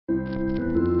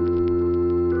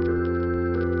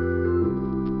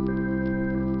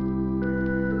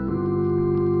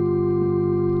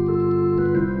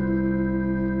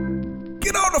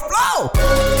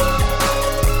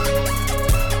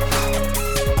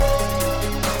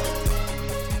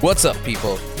What's up,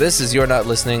 people? This is You're Not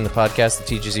Listening, the podcast that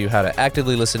teaches you how to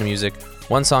actively listen to music,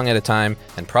 one song at a time,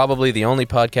 and probably the only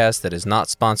podcast that is not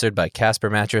sponsored by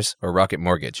Casper Mattress or Rocket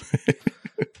Mortgage.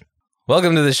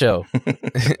 Welcome to the show.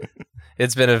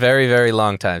 It's been a very, very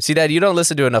long time. See, Dad, you don't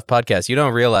listen to enough podcasts. You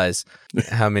don't realize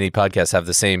how many podcasts have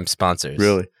the same sponsors.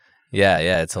 Really?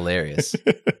 Yeah, it's hilarious.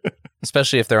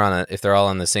 Especially if they're all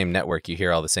on the same network, you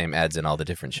hear all the same ads in all the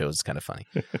different shows. It's kind of funny.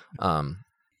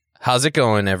 How's it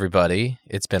going, everybody?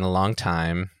 It's been a long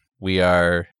time. We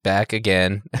are back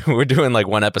again. We're doing like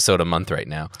one episode a month right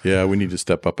now. Yeah, we need to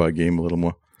step up our game a little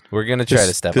more. We're going to try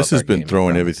to step up our game. This has been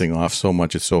throwing everything off so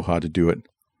much, it's so hard to do it.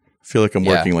 I feel like I'm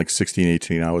working like 16,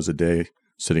 18 hours a day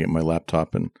sitting at my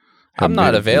laptop. And I'm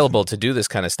not available to do this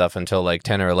kind of stuff until like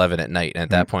 10 or 11 at night. And at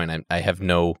that point, I have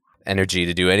no energy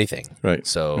to do anything. Right.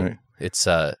 So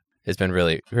it's been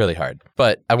really, really hard.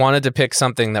 But I wanted to pick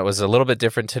something that was a little bit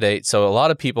different today. So a lot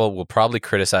of people will probably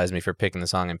criticize me for picking the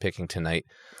song I'm picking tonight.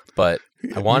 But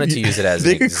I wanted to use it as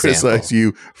an example. They can criticize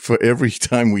you for every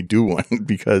time we do one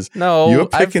because you're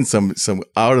picking some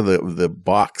out of the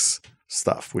box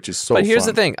stuff, which is so fun. But here's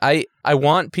the thing. I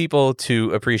want people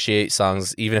to appreciate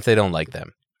songs even if they don't like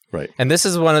them. Right. And this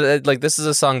is this is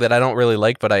a song that I don't really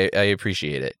like, but I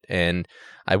appreciate it. And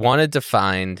I wanted to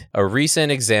find a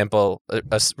recent example, a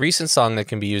recent song that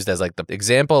can be used as like the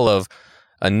example of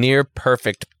a near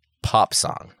perfect pop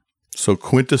song. So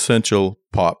quintessential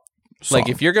pop song. Like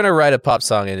if you're going to write a pop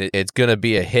song and it's going to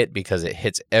be a hit because it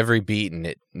hits every beat and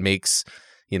it makes,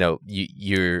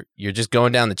 you're just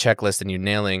going down the checklist and you're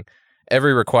nailing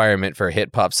every requirement for a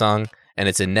hit pop song. And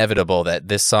it's inevitable that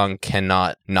this song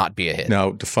cannot not be a hit.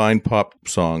 Now, define pop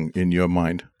song in your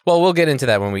mind. Well, we'll get into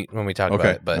that when we talk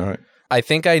about it. But all right. I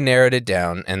think I narrowed it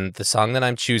down, and the song that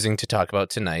I'm choosing to talk about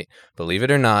tonight, believe it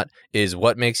or not, is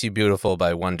 "What Makes You Beautiful"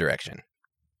 by One Direction.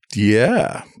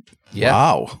 Yeah.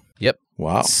 Wow. Yep.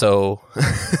 Wow. So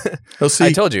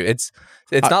I told you it's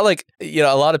not like a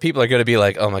lot of people are going to be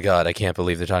like, "Oh my God, I can't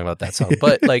believe they're talking about that song."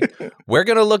 But like, we're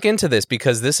going to look into this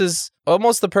because this is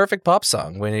almost the perfect pop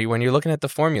song when you're looking at the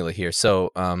formula here.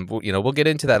 So, we'll get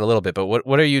into that a little bit. But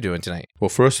what are you doing tonight? Well,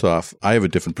 first off, I have a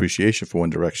different appreciation for One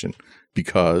Direction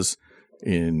because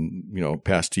in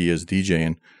past years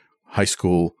DJing, high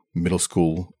school, middle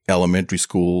school, elementary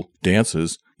school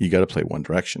dances, you got to play One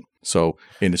Direction. So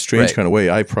in a strange kind of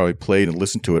way, I probably played and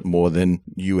listened to it more than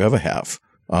you ever have.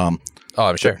 Oh,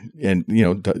 I'm sure. And,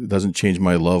 doesn't change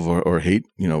my love or hate,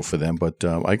 for them, but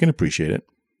I can appreciate it.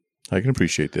 I can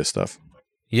appreciate this stuff.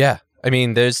 Yeah. I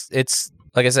mean, it's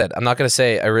like I said, I'm not going to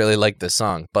say I really like this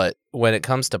song, but when it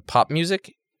comes to pop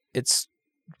music, it's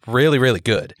really, really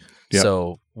good. Yep.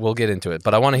 So we'll get into it.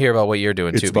 But I want to hear about what you're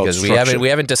doing too, because we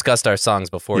haven't discussed our songs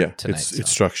before tonight. It's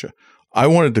structure. I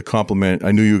wanted to compliment,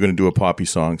 I knew you were going to do a poppy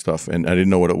song stuff, and I didn't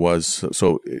know what it was.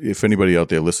 So if anybody out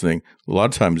there listening, a lot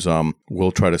of times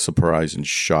we'll try to surprise and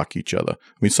shock each other.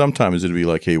 I mean, sometimes it'll be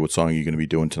like, hey, what song are you going to be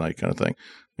doing tonight kind of thing,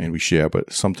 and we share.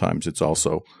 But sometimes it's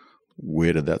also,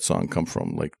 where did that song come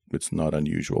from? Like, It's Not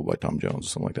Unusual by Tom Jones or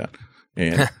something like that.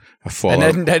 And I fall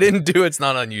out. I didn't do It's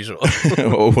Not Unusual.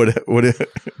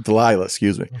 Delilah,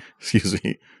 excuse me.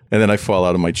 And then I fall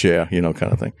out of my chair, kind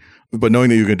of thing. But knowing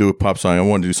that you're going to do a pop song, I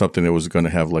wanted to do something that was going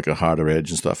to have like a harder edge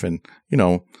and stuff. And,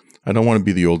 I don't want to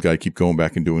be the old guy, keep going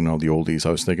back and doing all the oldies. I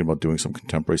was thinking about doing some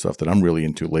contemporary stuff that I'm really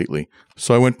into lately.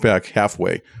 So I went back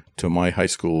halfway to my high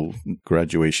school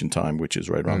graduation time, which is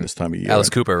right around this time of year. Alice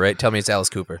Cooper, right? Tell me it's Alice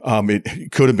Cooper.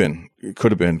 It could have been. It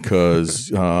could have been because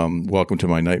Welcome to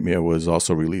My Nightmare was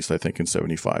also released, I think, in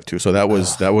 75 too. So that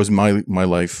was my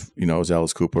life, as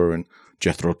Alice Cooper and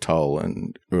Jethro Tull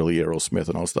and early Aerosmith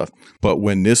and all stuff. But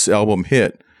when this album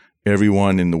hit,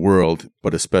 everyone in the world,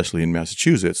 but especially in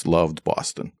Massachusetts, loved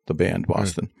Boston, the band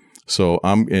Boston. So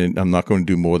I'm not going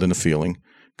to do More Than a Feeling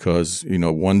because,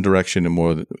 One Direction and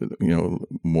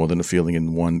More Than a Feeling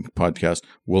in one podcast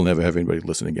will never have anybody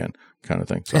listen again kind of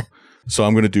thing. So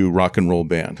I'm going to do Rock and Roll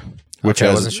Band. Which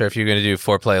I wasn't sure if you were going to do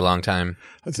Foreplay a Long Time.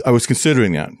 I was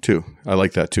considering that too. I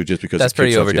like that too, just because that's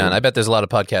pretty overdone. I bet there's a lot of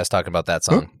podcasts talking about that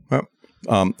song.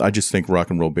 I just think Rock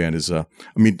and Roll Band is,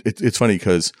 it's funny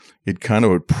because it kind of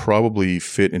would probably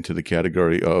fit into the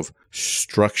category of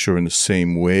structure in the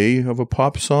same way of a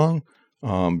pop song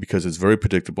because it's very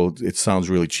predictable. It sounds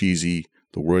really cheesy,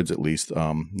 the words at least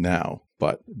now.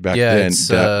 But back then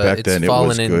it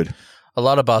was good. A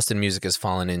lot of Boston music has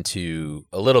fallen into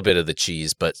a little bit of the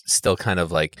cheese, but still kind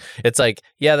of like, it's like,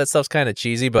 yeah, that stuff's kind of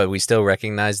cheesy, but we still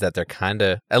recognize that they're kind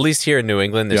of, at least here in New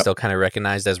England, they're still kind of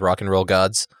recognized as rock and roll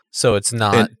gods. So it's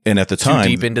not and at the time, too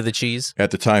deep into the cheese.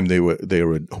 At the time, they were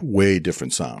a way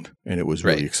different sound, and it was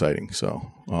really exciting. So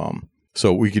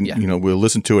So we can, we'll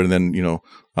listen to it, and then,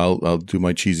 I'll do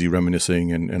my cheesy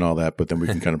reminiscing and all that, but then we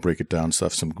can kind of break it down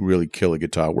stuff, some really killer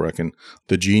guitar work, and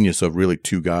the genius of really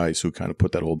two guys who kind of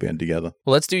put that whole band together.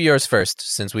 Well, let's do yours first,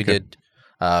 since we did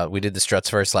the Struts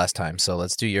first last time. So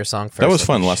let's do your song first. That was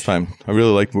fun last time. I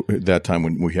really liked that time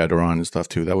when we had her on and stuff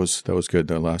too. That was good.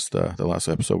 The last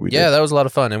episode we did. Yeah, that was a lot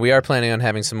of fun, and we are planning on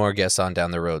having some more guests on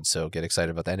down the road. So get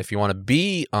excited about that. And if you want to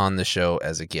be on the show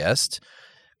as a guest,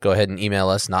 go ahead and email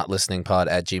us,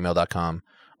 notlisteningpod@gmail.com,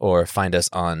 or find us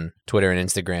on Twitter and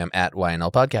Instagram at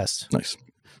YNL Podcast. Nice.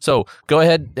 So go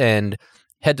ahead and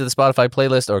head to the Spotify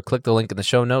playlist or click the link in the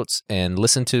show notes and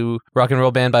listen to Rock and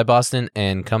Roll Band by Boston,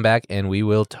 and come back and we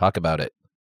will talk about it.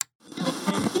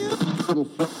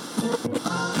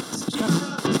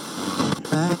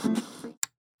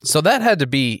 So that had to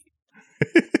be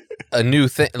a new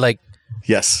thing. Like,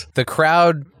 yes, the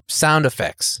crowd sound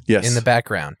effects in the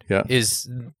background is,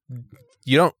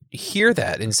 you don't hear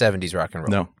that in 70s rock and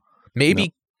roll. No. Maybe.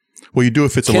 No. Well, you do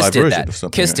if it's a live version of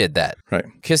something. Kiss did that. Right.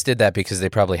 Kiss did that because they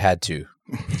probably had to.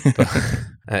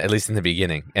 At least in the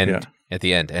beginning and at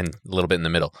the end and a little bit in the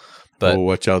middle. But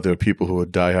watch out. There are people who are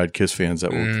diehard Kiss fans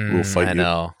that will fight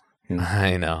you.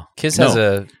 I know. Kiss has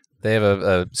they have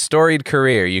a storied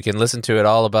career. You can listen to it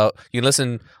all about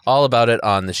it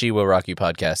on the She Will Rock You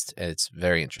podcast. It's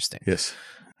very interesting. Yes.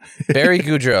 Barry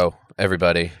Goudreau,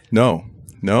 everybody. No.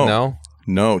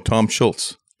 Tom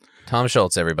Schultz. Tom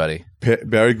Schultz, everybody.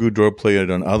 Barry Goudreau played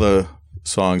it on other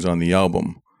songs on the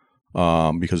album.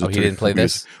 Because he didn't play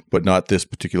this, but not this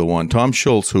particular one. Tom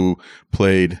Schultz, who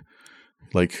played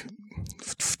like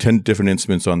 10 different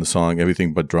instruments on the song,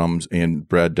 everything but drums, and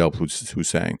Brad Delp, who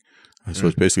sang. So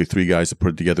it's basically three guys that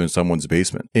put it together in someone's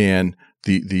basement. And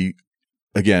the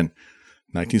again,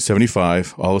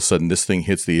 1975, all of a sudden this thing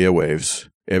hits the airwaves.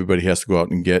 Everybody has to go out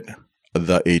and get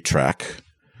the 8-track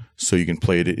so you can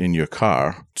play it in your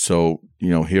car. So,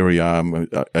 here we are.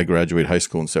 I graduated high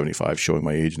school in 75, showing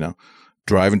my age now.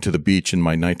 Driving to the beach in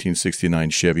my 1969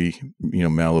 Chevy,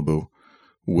 Malibu,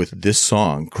 with this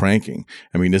song cranking.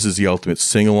 I mean, this is the ultimate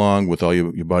sing-along with all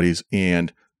your buddies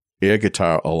and air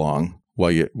guitar along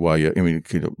while you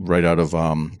right out of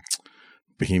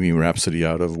Bohemian Rhapsody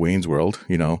out of Wayne's World,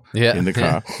 in the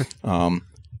car.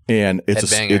 And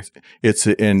it's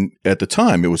at the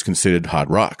time it was considered hard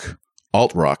rock,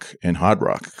 alt rock, and hard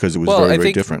rock because it was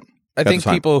very different. I think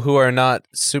people who are not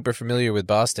super familiar with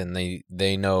Boston,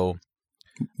 they know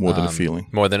More Than a Feeling.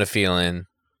 More Than a Feeling.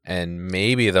 And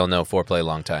maybe they'll know Foreplay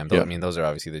Long Time. Though, I mean, those are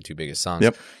obviously the two biggest songs.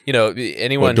 Yep.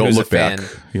 Anyone who's a fan,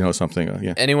 something.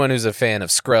 Anyone who's a fan of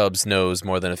Scrubs knows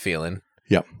More Than a Feeling.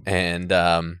 Yep. And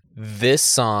this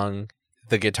song,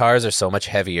 the guitars are so much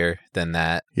heavier than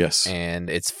that. Yes. And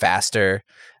it's faster.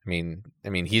 I mean,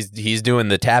 he's doing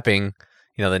the tapping,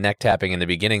 the neck tapping in the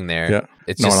beginning there. Yeah.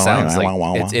 It just sounds like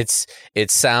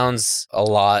it sounds a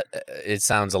lot. It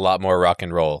sounds a lot more rock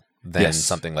and roll than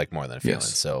something like More Than a Feeling.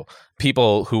 Yes. So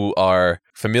people who are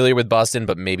familiar with Boston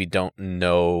but maybe don't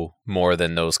know more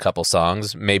than those couple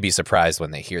songs may be surprised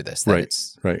when they hear this. That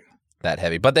it's that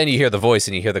heavy. But then you hear the voice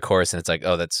and you hear the chorus and it's like,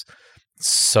 oh, that's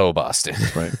so Boston.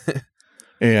 Right.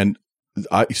 And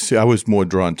I was more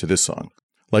drawn to this song.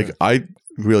 Like I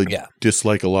really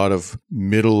dislike a lot of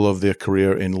middle of their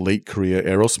career and late career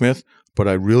Aerosmith, but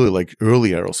I really like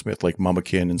early Aerosmith, like Mama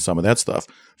Kin and some of that stuff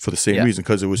for the same reason,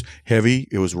 because it was heavy,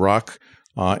 it was rock,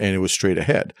 and it was straight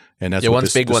ahead. And that's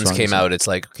once big ones came out, it's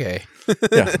like, okay.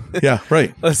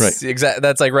 Right. Exactly.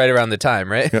 That's like right around the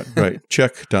time, right? Yeah, right.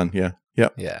 Check, done. Yeah.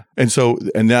 Yeah. And so,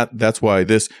 that's why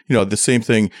this, the same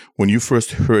thing when you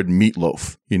first heard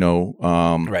Meatloaf,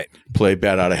 play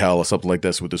Bat Out of Hell or something like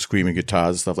this with the screaming guitars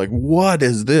and stuff, like, what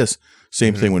is this?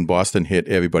 Same thing when Boston hit,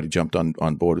 everybody jumped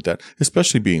on board with that,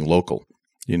 especially being local,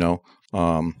 And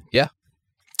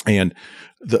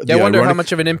I wonder how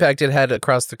much of an impact it had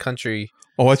across the country.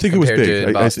 Oh, I think it was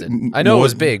big. I know it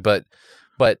was big, but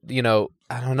I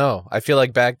don't know. I feel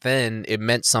like back then it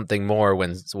meant something more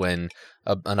when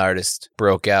an artist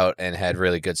broke out and had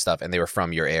really good stuff and they were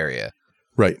from your area.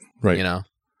 Right.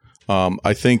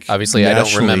 I think obviously I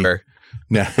don't remember.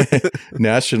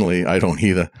 Nationally, I don't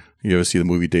either. You ever see the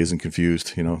movie Dazed and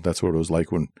Confused? That's what it was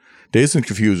like when Dazed and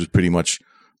Confused was pretty much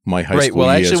my high school Well,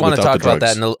 I actually years want to talk about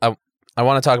drugs. that. I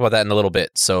want to talk about that in a little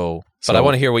bit. But I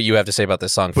want to hear what you have to say about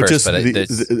this song first.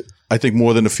 I think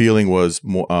More Than a Feeling was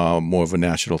more of a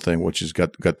national thing, which has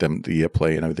got them the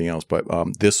airplay and everything else. But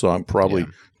this song probably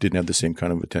didn't have the same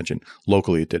kind of attention.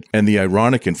 Locally, it did. And the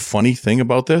ironic and funny thing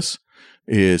about this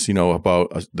is,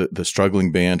 about the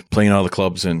struggling band playing all the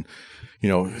clubs and,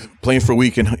 playing for a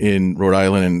week in Rhode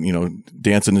Island and,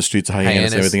 dancing in the streets of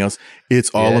Hyannis and everything else. It's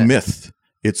all a myth.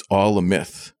 It's all a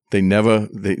myth.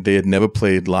 they had never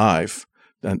played live.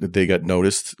 And they got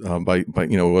noticed by it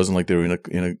wasn't like they were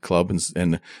in a club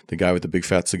and the guy with the big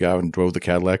fat cigar and drove the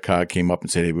Cadillac car came up and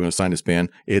said, "Hey, we're going to sign this band."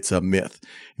 It's a myth.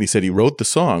 And he said he wrote the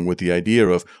song with the idea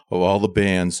of all the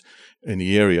bands in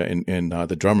the area, and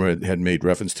the drummer had made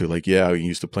reference to, like, yeah, he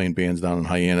used to play in bands down in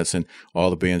Hyannis, and all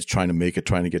the bands trying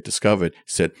to get discovered. He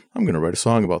said, "I'm going to write a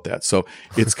song about that." So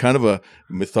it's kind of a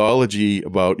mythology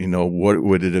about, what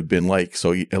would it have been like.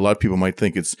 So a lot of people might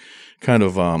think it's kind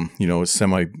of,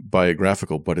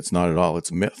 semi-biographical, but it's not at all.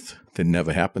 It's a myth. It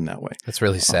never happened that way. That's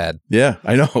really sad. Yeah,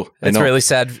 I know. It's really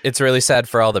sad. It's really sad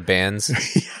for all the bands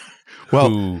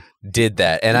who did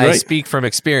that. And I speak from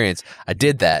experience. I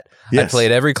did that. Yes. I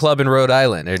played every club in Rhode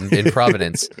Island and in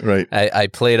Providence. Right. I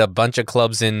played a bunch of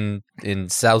clubs in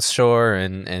South Shore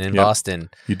and in Boston.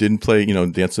 You didn't play,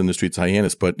 Dancing in the Streets of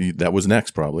Hyannis, but that was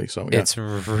next probably. So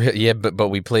yeah. But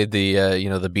we played the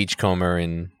the Beachcomber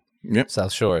in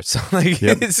South Shore. So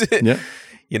it's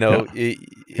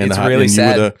it's really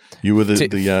sad. You were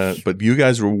but you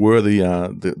guys were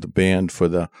the band for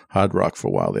the hard rock for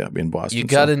a while there in Boston.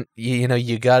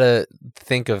 You gotta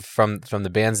think of from the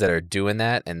bands that are doing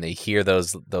that, and they hear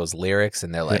those lyrics,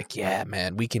 and they're like, "Yeah,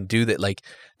 man, we can do that." Like,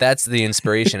 that's the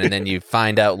inspiration, and then you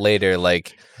find out later,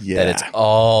 like, that it's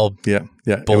all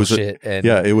bullshit.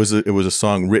 It was a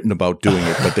song written about doing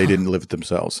it, but they didn't live it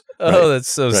themselves. Oh, that's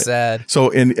so sad.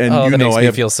 So and that makes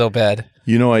me feel so bad.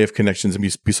 I have connections. I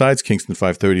mean, besides Kingston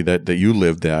 530 that you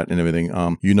lived at and everything,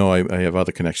 I have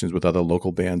other connections with other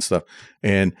local band stuff.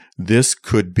 And this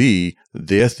could be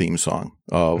their theme song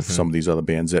of some of these other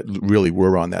bands that really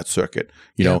were on that circuit.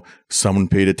 Someone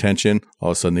paid attention,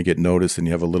 all of a sudden they get noticed, and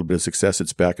you have a little bit of success.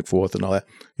 It's back and forth and all that.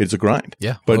 It's a grind.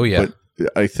 Yeah. But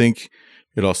I think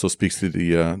it also speaks to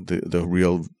the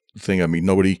real thing. I mean,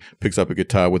 nobody picks up a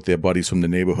guitar with their buddies from the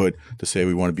neighborhood to say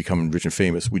we want to become rich and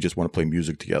famous. We just want to play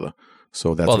music together.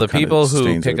 So that's the people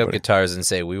who pick up guitars and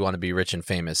say we want to be rich and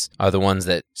famous are the ones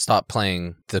that stop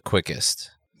playing the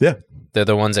quickest. Yeah, they're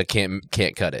the ones that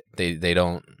can't cut it. They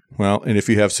don't. Well, and if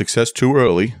you have success too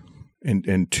early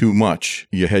and too much,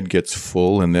 your head gets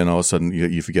full, and then all of a sudden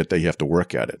you forget that you have to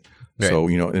work at it. Right. So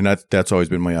and that's always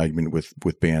been my argument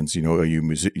with bands. Are you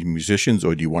musicians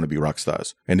or do you want to be rock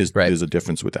stars? And there's a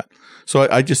difference with that. So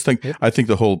I just think I think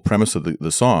the whole premise of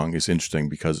the song is interesting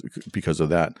because of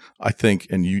that. I think,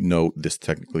 and this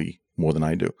technically more than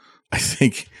I do, I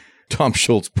think Tom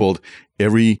Schultz pulled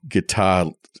every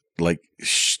guitar like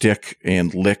shtick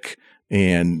and lick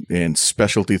and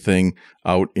specialty thing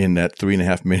out in that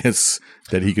 3.5 minutes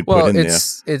that he could put in there.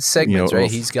 It's segments, right?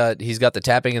 He's got the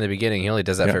tapping in the beginning. He only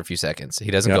does that for a few seconds.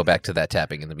 He doesn't go back to that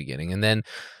tapping in the beginning. And then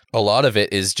a lot of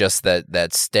it is just the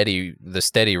steady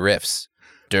riffs.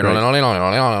 Right.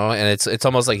 And it's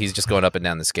almost like he's just going up and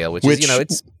down the scale, which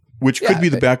could be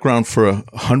the background for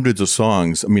hundreds of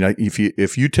songs. I mean,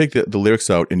 if you take the lyrics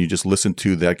out and you just listen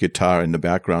to that guitar and the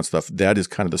background stuff, that is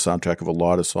kind of the soundtrack of a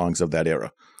lot of songs of that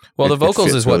era. Well, the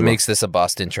vocals is what makes this a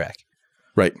Boston track.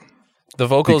 Right. The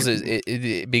vocals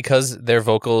because their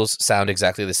vocals sound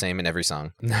exactly the same in every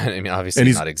song. I mean,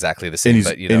 obviously not exactly the same,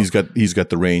 but he's got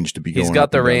the range to be going. He's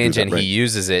got the range, and he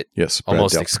uses it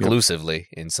almost Delp, exclusively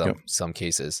in some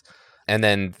cases. And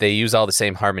then they use all the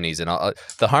same harmonies, and all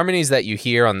the harmonies that you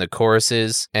hear on the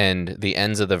choruses and the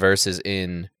ends of the verses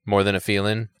in More Than a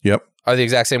Feeling. Yep. Are the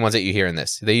exact same ones that you hear in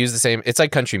this. They use the same. It's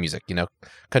like country music,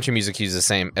 Country music uses the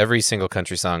same. Every single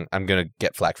country song, I'm going to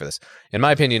get flack for this. In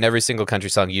my opinion, every single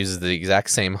country song uses the exact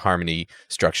same harmony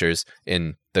structures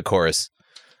in the chorus.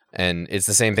 And it's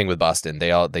the same thing with Boston.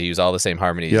 They use all the same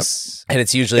harmonies. Yep. And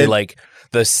it's usually like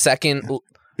the second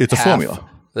It's a formula.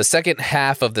 The second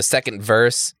half of the second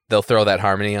verse, they'll throw that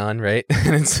harmony on, right?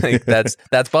 And it's like that's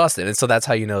Boston. And so that's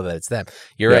how you know that it's them.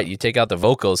 You're right. You take out the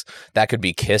vocals, that could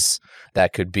be Kiss,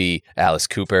 that could be Alice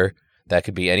Cooper, that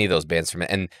could be any of those bands from it.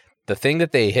 And the thing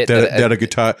that they hit that a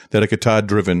guitar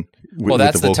driven with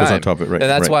the vocals on top of it, right? And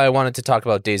that's why I wanted to talk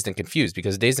about Dazed and Confused,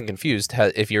 because Dazed and Confused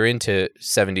if you're into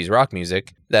 70s rock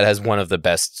music, that has one of the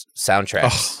best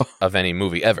soundtracks of any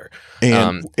movie ever.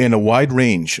 And a wide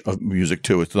range of music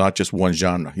too. It's not just one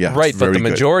genre. Yeah. Right, but the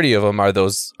majority of them are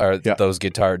those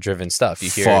guitar driven stuff. You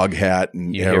hear Foghat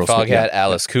and you hear Foghat,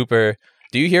 Alice Cooper.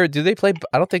 Do they play?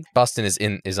 I don't think Boston is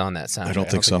on that soundtrack. I don't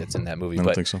think so. It's in that movie, I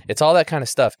don't think so. It's all that kind of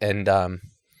stuff. And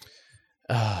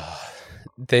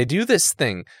they do this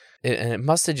thing, and it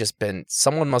must have just been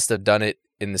someone must have done it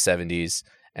in the 70s,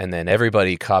 and then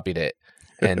everybody copied it.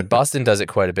 And Boston does it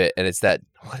quite a bit, and it's that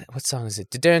what song is it?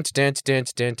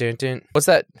 What's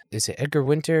that? Is it Edgar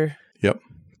Winter? Yep.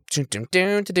 Yep.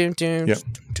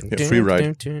 Free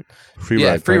Ride.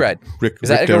 Free Ride. Rick Is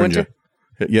that Edgar Derringer. Winter?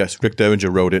 Yes, Rick Derringer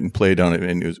wrote it and played on it,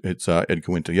 and it's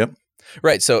Edgar Winter. Yep.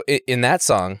 Right. So in that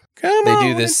song, Come they on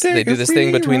do and this. take They do a this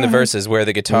thing free between the ride. verses where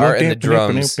the guitar and the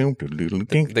drums,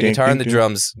 the guitar and the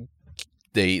drums,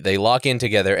 they lock in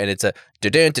together, and it's a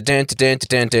dun dun dun dun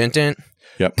dun dun dun.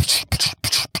 Yep.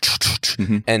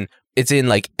 And it's in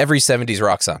like every 70s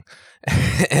rock song,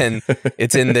 and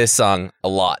it's in this song a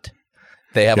lot.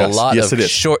 They have a lot of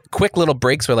short, quick little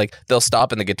breaks where like they'll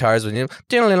stop and the guitars would,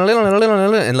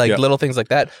 and like little things like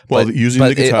that. Well, using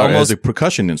the guitar almost, as a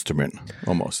percussion instrument,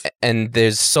 almost. And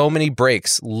there's so many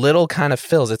breaks, little kind of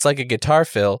fills. It's like a guitar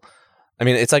fill. I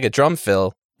mean, it's like a drum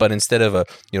fill, but instead of a,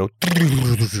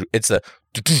 it's a,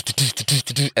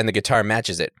 and the guitar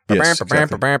matches it. Yes,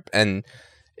 exactly. And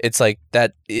it's like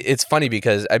that. It's funny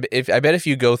because I bet if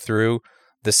you go through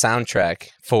the soundtrack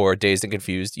for Dazed and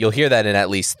Confused, you'll hear that in at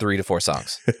least 3 to 4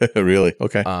 songs. Really?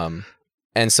 Okay.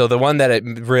 And so the one that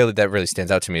really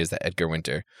stands out to me is the Edgar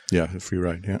Winter. Yeah, the Free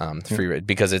Ride. Yeah. Free Ride,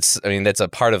 because that's a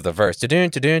part of the verse.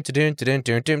 And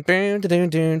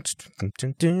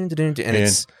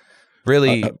it's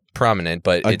really prominent,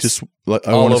 but I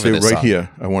want to say right here.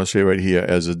 I want to say right here,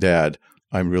 as a dad,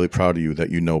 I'm really proud of you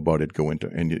that you know about Edgar Winter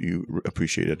and you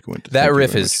appreciate Edgar Winter. That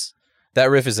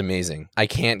riff is amazing. I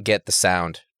can't get the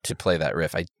sound to play that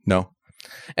riff. No.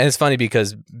 And it's funny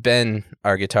because Ben,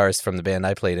 our guitarist from the band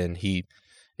I played in, he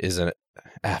is an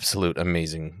absolutely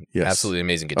amazing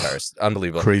guitarist.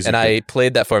 Unbelievable. Crazy. And I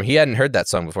played that for him. He hadn't heard that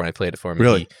song before, and I played it for him.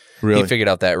 Really? He figured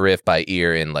out that riff by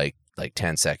ear in like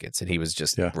 10 seconds, and he was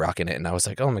just rocking it. And I was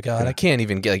like, oh my God, I can't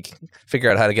even figure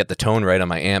out how to get the tone right on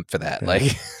my amp for that. Like,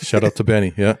 shout out to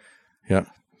Benny. Yeah. Yeah.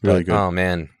 Really good. Oh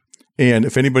man. And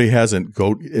if anybody hasn't,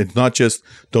 don't just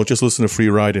listen to Free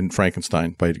Ride and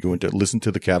Frankenstein by Edgar Winter. Listen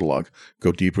to the catalog.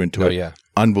 Go deeper into it. Yeah.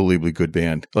 Unbelievably good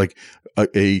band. Like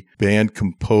a band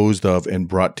composed of and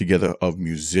brought together of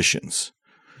musicians.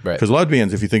 Right. Because a lot of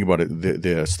bands, if you think about it,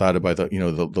 they're started by the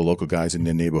local guys in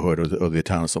their neighborhood or their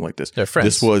town or something like this. They're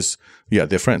friends.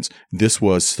 They're friends. This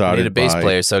was started by... need a bass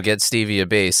player, so get Stevie a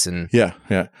bass. And yeah.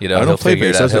 I don't play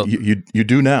bass. You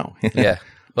do now. Yeah.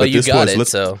 Well, you got it.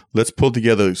 Let's pull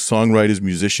together songwriters,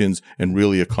 musicians, and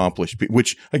really accomplish,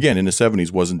 which again in the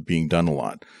 70s wasn't being done a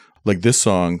lot. Like this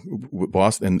song,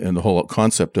 Boston, and the whole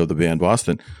concept of the band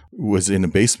Boston was in a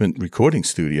basement recording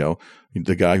studio.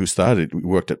 The guy who started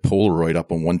worked at Polaroid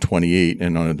up on 128,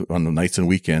 and on the nights and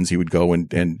weekends he would go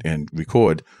and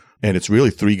record. And it's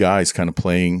really 3 guys kind of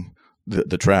playing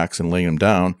the tracks and laying them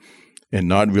down, and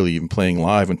not really even playing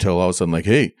live until all of a sudden, like,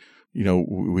 hey,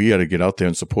 we got to get out there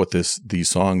and support these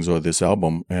songs or this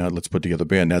album, and let's put together a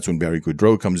band. That's when Barry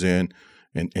Goodrow comes in,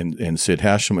 and Sid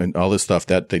Hashem and all this stuff.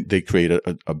 That they create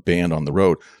a band on the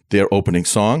road. Their opening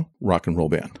song, Rock and Roll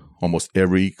Band, almost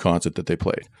every concert that they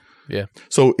played. Yeah.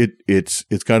 So it's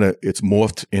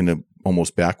morphed in a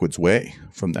almost backwards way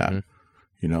from that,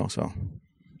 So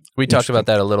we talked about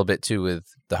that a little bit too with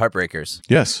the Heartbreakers.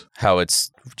 Yes. How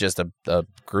it's just a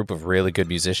group of really good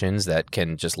musicians that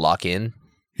can just lock in.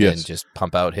 Yes. And just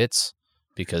pump out hits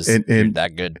because you're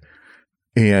that good.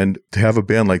 And to have a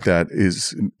band like that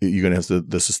you're going to have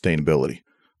the sustainability,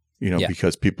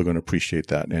 because people are going to appreciate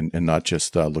that and not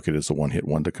just look at it as a one-hit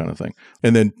wonder kind of thing.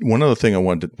 And then two other things I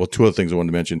wanted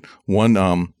to mention. One,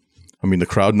 the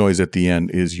crowd noise at the end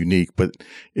is unique, but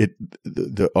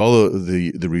all of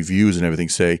the reviews and everything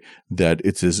say that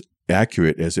it's as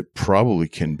accurate as it probably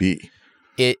can be.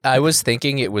 I was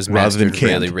thinking it was mastered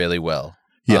really, really well.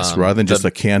 Yes, rather than just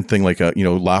a canned thing like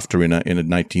laughter in a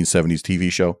 1970s TV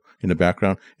show in the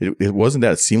background. It wasn't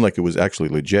that. It seemed like it was actually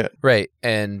legit. Right.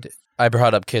 And I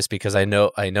brought up Kiss because I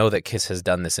know that Kiss has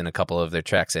done this in a couple of their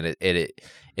tracks, and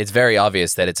it's very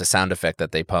obvious that it's a sound effect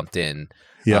that they pumped in.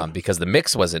 Yeah. Because the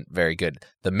mix wasn't very good.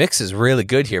 The mix is really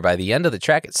good here. By the end of the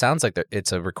track, it sounds like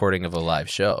it's a recording of a live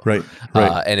show. Right.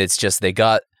 And it's just they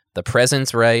got the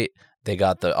presence right. They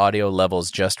got the audio levels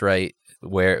just right,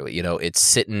 where it's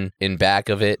sitting in back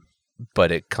of it,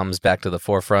 but it comes back to the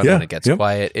forefront when it gets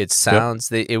quiet. It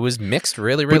sounds it was mixed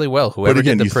really, really well. Whoever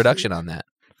did the production on that.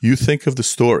 You think of the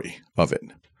story of it,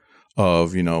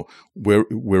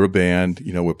 we're a band,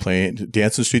 we're playing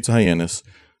Dancing Streets of Hyannis.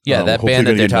 Yeah, that band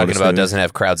that they're talking about doesn't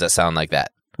have crowds that sound like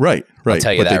that. Right. I'll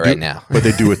tell you that right now. But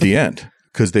they do at the end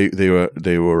because they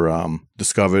were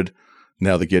discovered.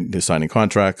 Now they're signing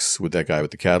contracts with that guy with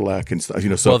the Cadillac and stuff.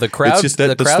 So the crowd,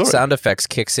 the crowd sound effects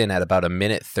kicks in at about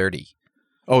 1:30.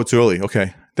 Oh, it's early.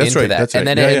 Okay, that's right. That's and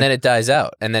right. then it dies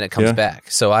out, and then it comes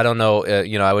back. So I don't know.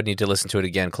 I would need to listen to it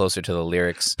again closer to the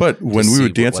lyrics. But when we were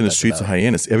dancing the streets of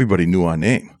Hyannis, everybody knew our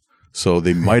name, so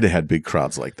they might have had big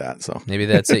crowds like that. So maybe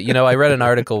that's it. I read an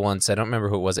article once. I don't remember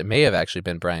who it was. It may have actually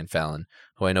been Brian Fallon,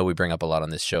 who I know we bring up a lot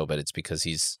on this show, but it's because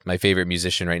he's my favorite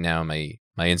musician right now, my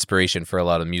my inspiration for a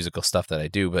lot of musical stuff that I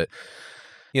do. But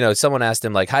someone asked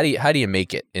him, like, how do you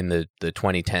make it in the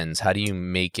 2010s? How do you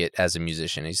make it as a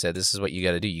musician? He said, this is what you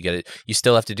got to do. You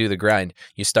still have to do the grind.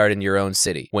 You start in your own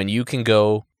city. When you can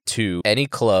go to any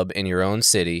club in your own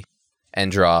city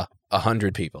and draw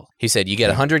 100 people. He said, you get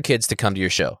 100 kids to come to your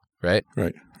show, right?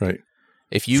 Right.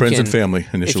 If you Friends and family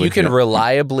initially. If you can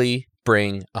reliably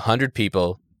bring 100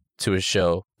 people to a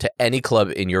show to any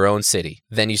club in your own city,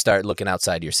 then you start looking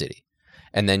outside your city.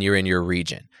 And then you're in your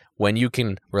region. When you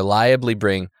can reliably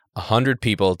bring 100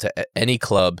 people to any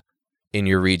club in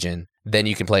your region, then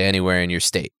you can play anywhere in your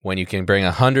state. When you can bring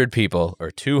 100 people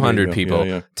or 200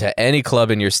 people to any club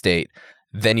in your state,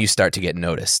 then you start to get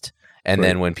noticed. And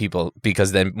then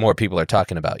because then more people are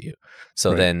talking about you.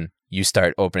 So then you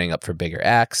start opening up for bigger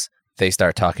acts. They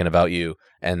start talking about you,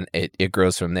 and it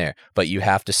grows from there. But you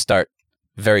have to start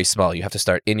very small. You have to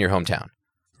start in your hometown.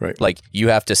 Right. Like, you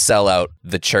have to sell out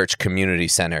the church community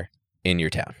center in your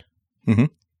town. Mm-hmm.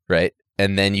 Right?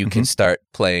 And then you can start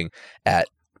playing at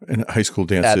high school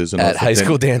dances. At high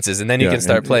school dances. And then you can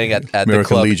start playing at the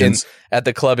club at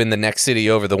the club in the next city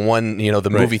over, the one, the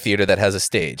movie theater that has a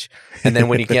stage. And then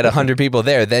when you get 100 people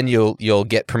there, then you'll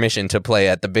get permission to play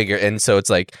at the bigger. And so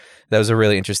it's like, that was a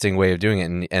really interesting way of doing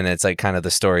it. And it's like kind of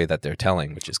the story that they're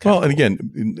telling, which is kind of cool. And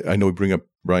again, I know we bring up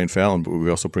Brian Fallon, but we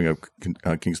also bring up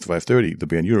Kingston 530, the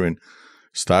band you're in.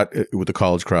 Start with the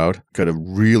college crowd, got a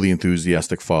really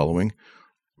enthusiastic following,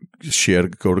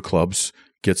 go to clubs,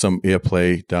 get some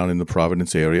airplay down in the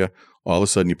Providence area. All of a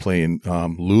sudden, you're playing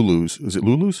Lulu's. Is it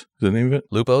Lulu's? Is that the name of it?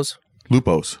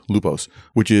 Lupos,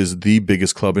 which is the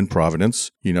biggest club in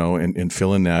Providence, and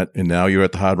filling that. And now you're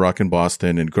at the Hard Rock in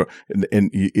Boston, and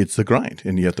it's the grind,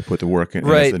 and you have to put the work in.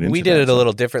 Right. We did it a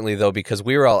little differently, though, because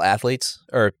we were all athletes,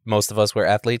 or most of us were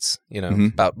athletes.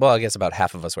 I guess about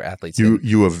half of us were athletes.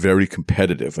 You were very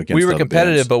competitive against. We were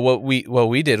competitive, bands. but what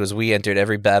we did was we entered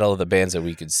every battle of the bands that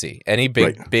we could see. Any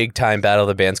big time battle of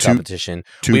the bands competition.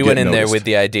 We went in there with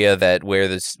the idea that we're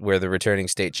the returning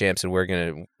state champs,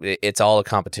 and it's all a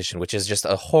competition, which is just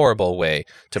a horrible way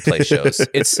to play shows.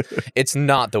 It's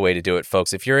not the way to do it,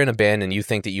 folks. If you're in a band and you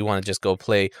think that you want to just go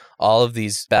play all of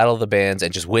these battle of the bands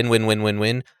and just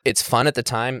win, it's fun at the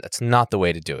time. That's not the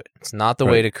way to do it. It's not the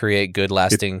way to create good,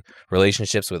 lasting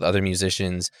relationships with other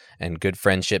musicians and good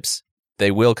friendships. They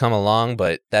will come along,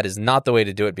 but that is not the way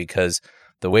to do it, because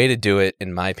the way to do it,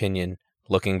 in my opinion,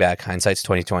 looking back, hindsight's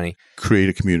 2020, create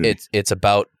a community. It's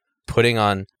about putting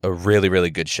on a really, really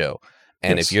good show.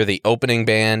 And if you're the opening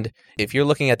band, if you're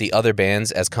looking at the other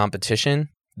bands as competition,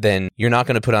 then you're not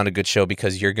going to put on a good show,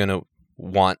 because you're going to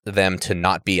want them to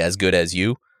not be as good as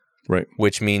you. Right.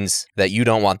 Which means that you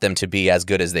don't want them to be as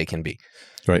good as they can be.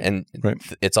 Right. And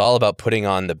it's all about putting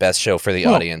on the best show for the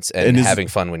audience and having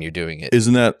fun when you're doing it.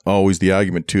 Isn't that always the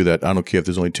argument, too, that I don't care if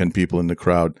there's only 10 people in the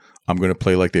crowd, I'm going to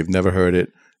play like they've never heard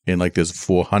it, and like there's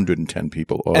 410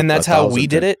 people. And that's how we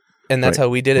did it. And that's how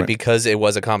we did it, because it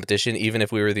was a competition. Even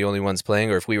if we were the only ones playing,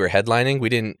 or if we were headlining, we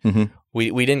didn't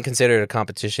we didn't consider it a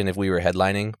competition if we were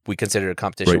headlining. We considered it a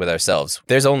competition with ourselves.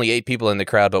 There's only 8 people in the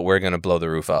crowd, but we're going to blow the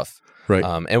roof off. Right.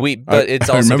 But it's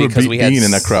also because we had being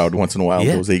in that crowd once in a while.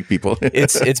 Those 8 people.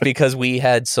 it's because we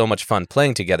had so much fun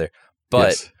playing together.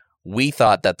 But we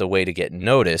thought that the way to get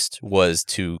noticed was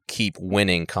to keep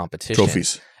winning competition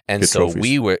trophies. And so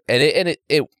we were, and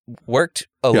it worked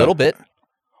a little bit.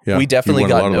 Yeah, we definitely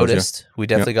got noticed. We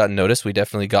definitely got noticed. We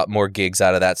definitely got more gigs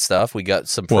out of that stuff. We got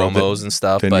some promos and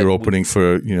stuff. Then you're opening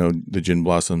for the Gin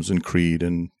Blossoms and Creed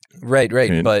and right,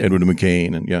 and but Edward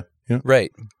McCain and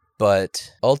right.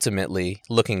 But ultimately,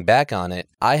 looking back on it,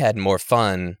 I had more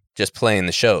fun just playing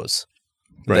the shows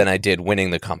than I did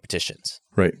winning the competitions.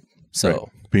 Right.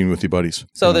 So being with your buddies.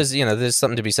 So there's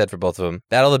something to be said for both of them.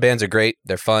 Battle of the Bands are great.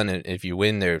 They're fun, and if you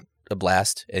win, they're a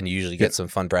blast, and you usually get some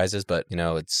fun prizes. But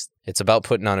it's about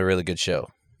putting on a really good show.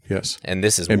 Yes. And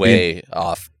this is way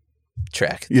off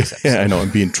track. Yeah, I know,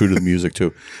 and being true to the music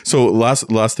too. So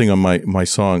last thing on my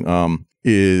song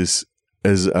is,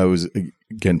 as I was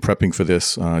again prepping for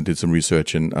this, did some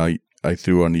research, and I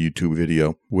threw on a YouTube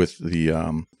video with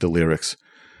the lyrics.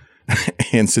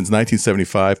 And since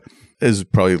 1975, as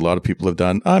probably a lot of people have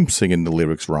done, I'm singing the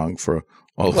lyrics wrong for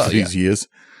all of these years.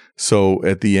 So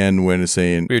at the end, when it's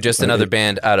saying we were just another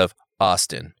band out of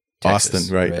Austin, Texas,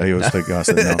 Austin, right? I always think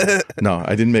Austin. No,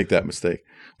 I didn't make that mistake.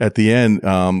 At the end,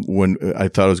 when I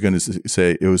thought I was going to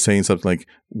say, it was saying something like,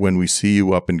 "When we see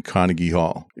you up in Carnegie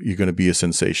Hall, you're going to be a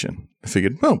sensation." I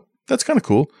figured, well, that's kind of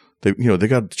cool. They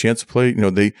got the chance to play.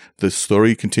 The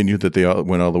story continued that they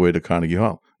went all the way to Carnegie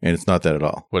Hall. And it's not that at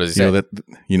all. What does he you say? know that?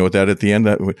 You know what that at the end?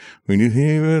 That when you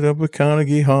hear it up at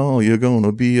Carnegie Hall, you're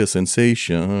gonna be a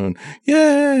sensation.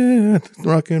 Yeah,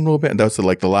 rock and roll band. That's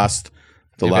like the last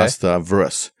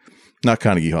verse. Not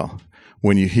Carnegie Hall.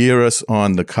 When you hear us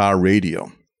on the car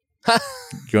radio, you're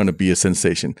gonna be a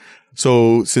sensation.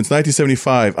 So since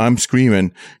 1975, I'm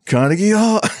screaming Carnegie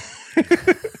Hall.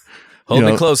 Hold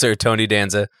me closer, Tony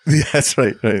Danza. Yeah, that's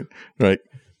right.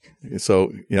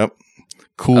 So, yep.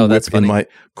 Cool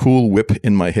whip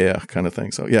in my hair kind of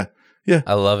thing. So, yeah.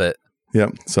 I love it. Yeah.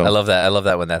 So I love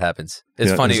that when that happens.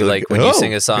 It's funny, it's like when you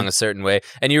sing a song a certain way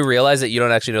and you realize that you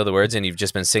don't actually know the words and you've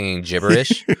just been singing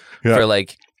gibberish for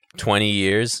like 20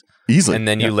 years. Easily. And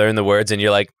then you learn the words and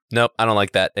you're like, nope, I don't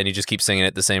like that. And you just keep singing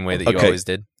it the same way that you always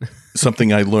did.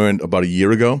 Something I learned about a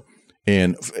year ago,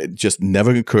 and it just never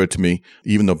occurred to me,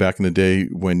 even though back in the day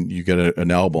when you get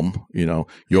an album, you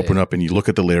open up and you look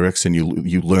at the lyrics and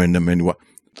you learn them and what.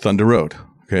 Thunder Road,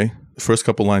 okay? The first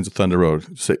couple lines of Thunder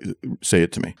Road, say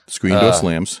it to me. Screen door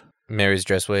slams. Mary's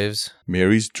dress waves.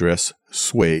 Mary's dress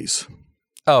sways.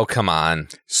 Oh, come on.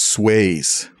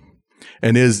 Sways.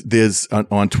 And there's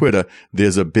on Twitter,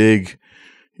 there's a big,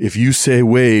 if you say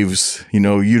waves,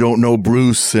 you don't know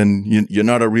Bruce and you're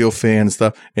not a real fan and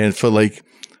stuff. And for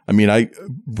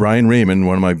Brian Raymond,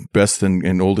 one of my best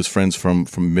and oldest friends from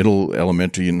middle,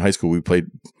 elementary, and high school, we played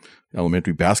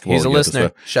elementary basketball. He's a listener.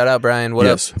 So. Shout out, Brian. What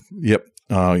up? Yep.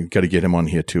 You got to get him on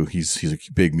here too. He's a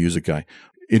big music guy.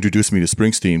 Introduced me to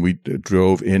Springsteen. We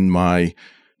drove in his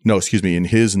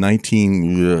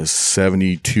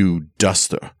 1972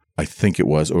 Duster, I think it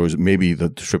was, or was it maybe the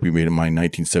trip we made in my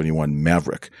 1971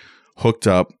 Maverick. Hooked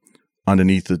up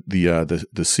underneath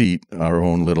the seat, our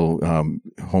own little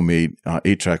homemade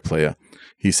 8-track player.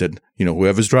 He said,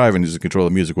 whoever's driving is in control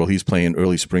of the music. Well, he's playing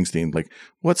early Springsteen. Like,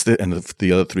 what's this? And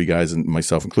the other three guys, and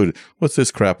myself included, what's this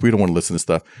crap? We don't want to listen to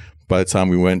stuff. By the time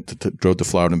we went, drove to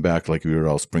Florida and back, like we were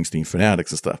all Springsteen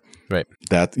fanatics and stuff. Right.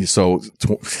 And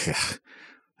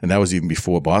that was even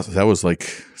before Boston. That was like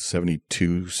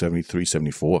 72, 73,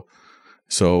 74.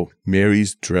 So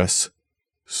Mary's dress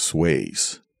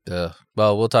sways.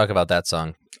 Well, we'll talk about that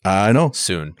song. I know.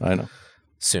 Soon.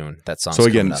 Soon. That song's so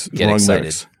again, coming up. Get wrong excited.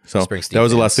 Lyrics. So that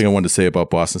was the last thing I wanted to say about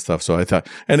Boston stuff. So I thought,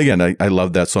 and again, I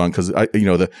love that song because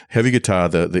the heavy guitar,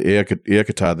 the air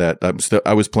guitar that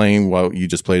I was playing while you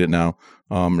just played it now.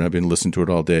 And I've been listening to it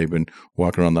all day. Been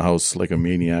walking around the house like a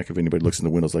maniac. If anybody looks in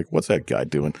the windows, like, what's that guy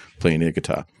doing playing air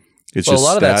guitar? It's just a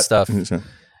lot of that stuff.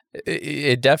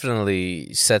 It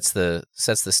definitely sets the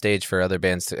stage for other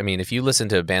bands. If you listen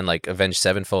to a band like Avenged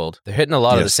Sevenfold, they're hitting a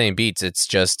lot of the same beats. It's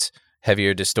just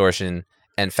heavier distortion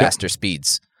and faster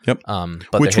speeds. Yep.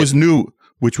 But which was new.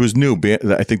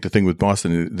 I think the thing with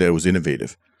Boston is that it was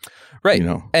innovative. Right.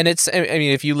 And it's,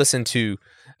 if you listen to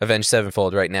Avenged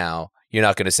Sevenfold right now, you're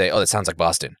not going to say, oh, that sounds like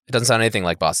Boston. It doesn't sound anything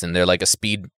like Boston. They're like a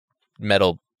speed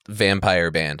metal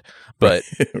vampire band. But,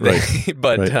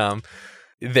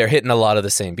 they're hitting a lot of the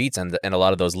same beats, and a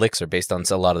lot of those licks are based on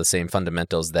a lot of the same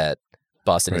fundamentals that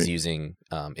Boston is using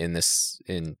in this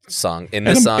song and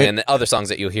other songs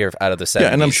that you'll hear out of the 70s.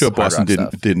 Yeah, and I'm sure Boston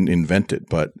didn't invent it,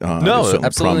 but no,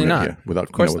 absolutely not.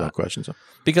 Without question. So.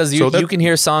 Because you can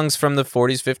hear songs from the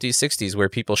 40s, 50s, 60s where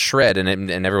people shred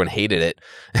and everyone hated it,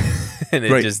 and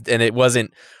it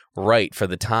wasn't right for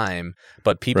the time,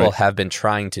 but people have been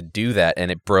trying to do that,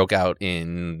 and it broke out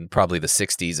in probably the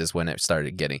 60s is when it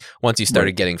started getting, once you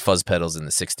started getting fuzz pedals in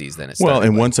the 60s, then it started.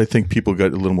 Well, once I think people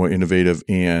got a little more innovative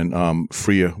and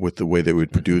freer with the way they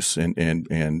would produce and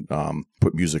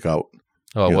put music out.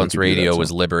 Once radio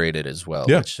was liberated as well,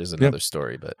 which is another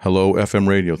story. But hello, FM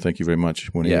radio. Thank you very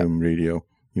much. When AM radio,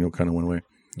 kind of went away.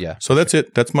 Yeah. So that's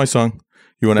it. That's my song.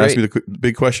 You want to ask me the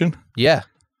big question? Yeah.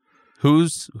 Who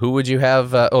would you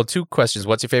have? Two questions.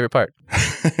 What's your favorite part?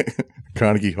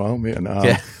 Carnegie Hall, man.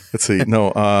 Let's see.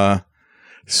 No,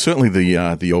 certainly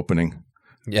the opening.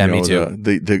 Yeah, me too.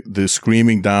 The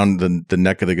screaming down the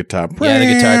neck of the guitar. Yeah, the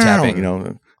guitar tapping.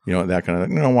 That kind of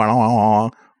thing.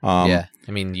 Yeah,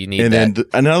 you need that.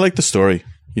 And I like the story.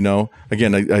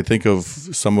 Again, I think of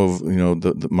some of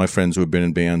my friends who have been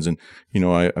in bands, and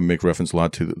I make reference a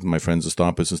lot to my friends, the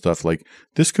Stompers and stuff. Like,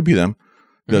 this could be them.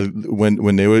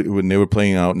 When they were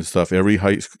playing out and stuff, every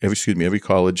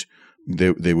college,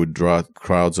 they would draw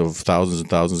crowds of thousands and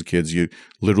thousands of kids. You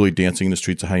literally dancing in the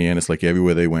streets of Hyannis, like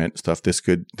everywhere they went. Stuff. This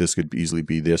could easily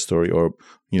be their story, or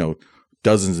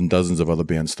dozens and dozens of other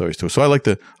band stories too. So I like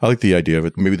the idea of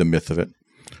it, maybe the myth of it.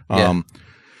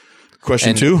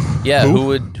 Question 2. Yeah,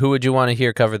 who would you want to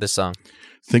hear cover this song?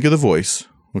 Think of the voice.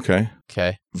 Okay.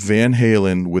 Van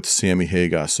Halen with Sammy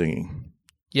Hagar singing.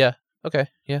 Yeah. Okay.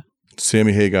 Yeah.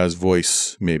 Sammy Hagar's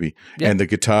voice, maybe, and the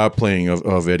guitar playing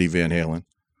of Eddie Van Halen.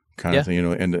 kind of thing,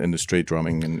 and the straight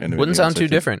drumming and Wouldn't sound too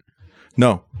different.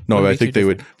 No, I think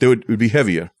it would be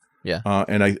heavier. Yeah.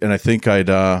 And I think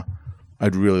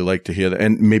I'd really like to hear that,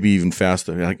 and maybe even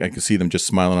faster. I could see them just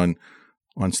smiling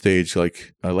on stage,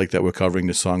 like I like that we're covering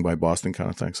this song by Boston, kind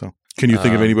of thing. So, can you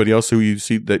think of anybody else who you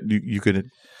see that you could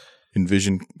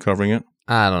envision covering it?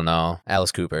 I don't know.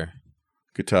 Alice Cooper,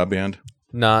 guitar band.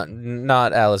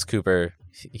 Not Alice Cooper.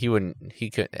 He wouldn't. He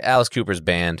could. Alice Cooper's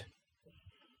band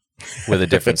with a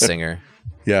different singer.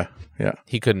 Yeah.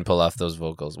 He couldn't pull off those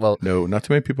vocals. Well, no, not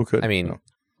too many people could. I mean, no.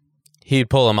 He'd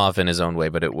pull them off in his own way,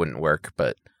 but it wouldn't work.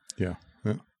 But yeah.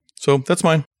 So that's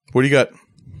mine. What do you got?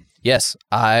 Yes,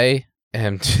 I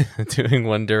am doing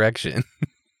One Direction.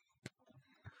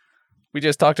 We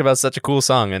just talked about such a cool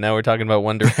song, and now we're talking about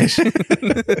One Direction.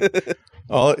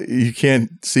 You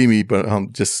can't see me, but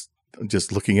I'm just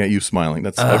looking at you smiling.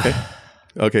 That's okay.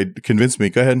 Okay, convince me.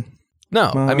 Go ahead.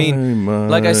 No, I mean,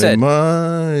 like I said,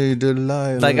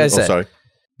 sorry.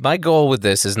 My goal with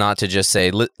this is not to just say,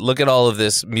 look at all of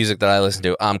this music that I listen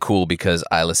to. I'm cool because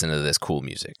I listen to this cool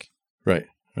music. Right.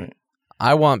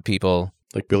 I want people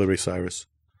like Billy Ray Cyrus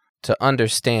to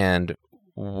understand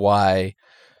why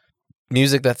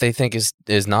music that they think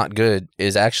is not good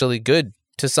is actually good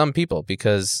to some people,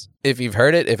 because if you've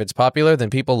heard it, if it's popular, then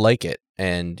people like it,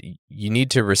 and you need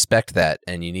to respect that,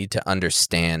 and you need to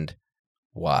understand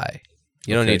why.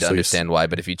 You don't need to understand why,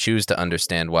 but if you choose to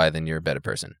understand why, then you're a better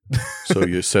person. So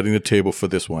you're setting the table for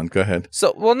this one. Go ahead.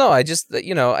 So, well, no, I just,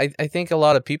 I think a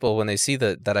lot of people, when they see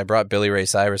that I brought Billy Ray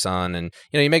Cyrus on, and,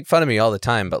 you make fun of me all the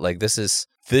time, but like this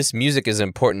music is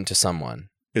important to someone.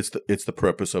 It's the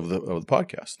purpose of the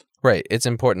podcast. Right. It's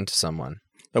important to someone.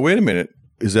 Now, wait a minute.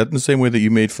 Is that in the same way that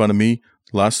you made fun of me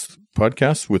last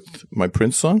podcast with my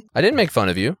Prince song? I didn't make fun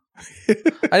of you. I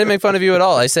didn't make fun of you at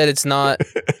all. I said it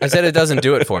doesn't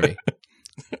do it for me.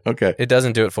 Okay. It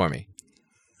doesn't do it for me.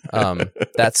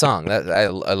 That song, I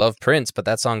love Prince, but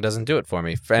that song doesn't do it for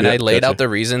me. And I laid out the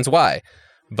reasons why.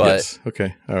 But yes.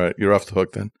 Okay. All right. You're off the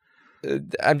hook then.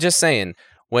 I'm just saying,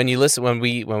 when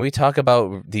we talk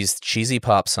about these cheesy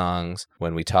pop songs,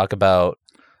 when we talk about,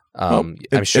 I'm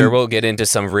sure we'll get into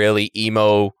some really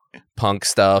emo punk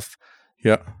stuff.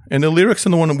 Yeah. And the lyrics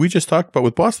in the one that we just talked about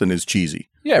with Boston is cheesy.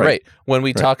 Yeah, right. When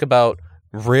we talk about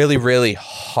really, really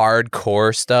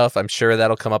hardcore stuff, I'm sure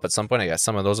that'll come up at some point. I got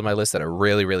some of those on my list that are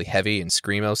really, really heavy and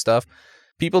screamo stuff.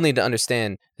 People need to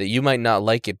understand that you might not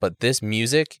like it, but this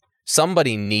music,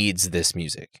 somebody needs this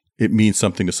music. It means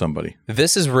something to somebody.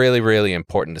 This is really, really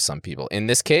important to some people. In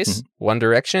this case, One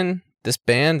Direction, this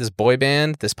band, this boy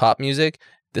band, this pop music,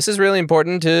 this is really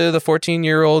important to the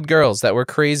 14-year-old girls that were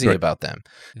crazy about them.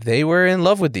 They were in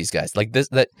love with these guys. Like this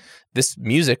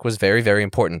music was very, very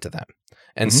important to them.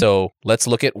 And so let's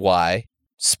look at why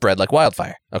Spread Like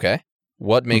Wildfire, okay?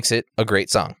 What makes it a great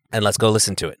song? And let's go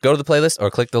listen to it. Go to the playlist or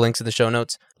click the links in the show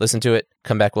notes, listen to it,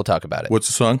 come back, we'll talk about it. What's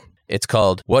the song? It's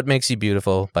called What Makes You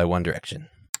Beautiful by One Direction.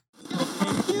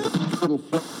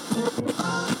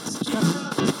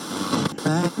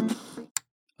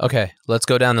 Okay, let's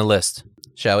go down the list,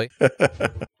 shall we?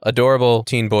 Adorable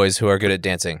teen boys who are good at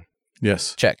dancing.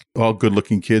 Yes. Check. All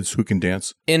good-looking kids who can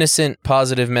dance. Innocent,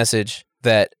 positive message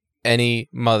that any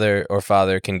mother or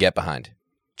father can get behind.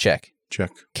 Check.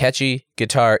 Catchy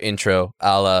guitar intro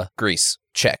a la Grease.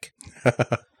 Check.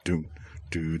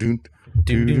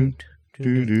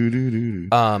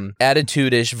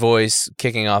 Attitude-ish voice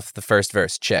kicking off the first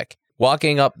verse. Check.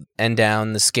 Walking up and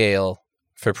down the scale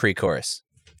for pre-chorus.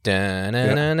 Check.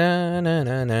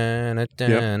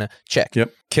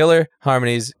 Yep. Killer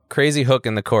harmonies, crazy hook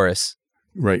in the chorus.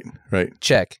 Right.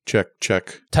 Check.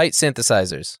 Tight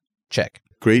synthesizers. Check.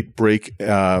 Great break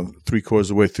 3/4 of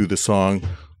the way through the song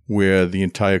where the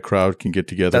entire crowd can get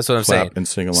together. That's what I'm saying. And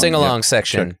sing along. Sing along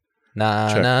section. Check.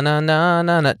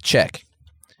 Na. Check.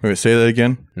 Wait, say that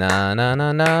again.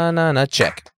 Na.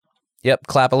 Check. Yep.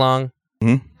 Clap along.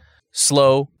 Mm-hmm.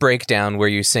 Slow breakdown where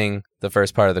you sing the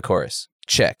first part of the chorus.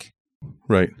 Check.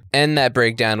 Right. End that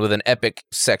breakdown with an epic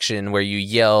section where you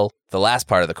yell the last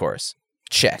part of the chorus.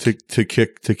 Check. To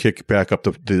kick back up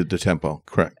the tempo.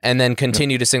 Correct. And then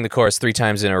continue to sing the chorus 3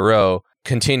 times in a row,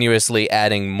 continuously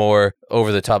adding more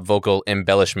over-the-top vocal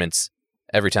embellishments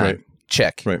every time. Right.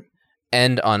 Check. Right.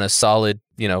 End on a solid,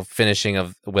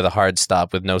 finishing with a hard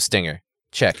stop with no stinger.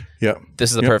 Check. Yeah.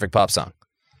 This is the perfect pop song.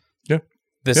 Yeah.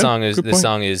 This song is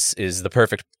the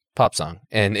perfect pop song,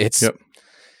 and it's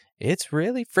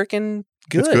really freaking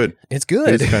good. It's good.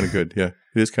 It is kind of good. Yeah.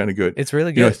 It is kind of good. It's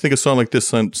really good. I think a song like this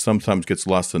sometimes gets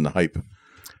lost in the hype.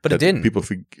 But it didn't.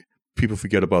 People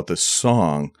forget about the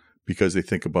song because they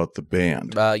think about the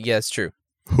band. Yeah, it's true.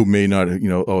 Who may not,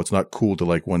 it's not cool to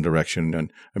like One Direction. And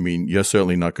I mean, you're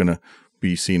certainly not going to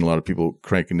be seeing a lot of people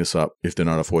cranking this up if they're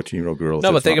not a 14-year-old girl.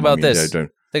 No, but think about this.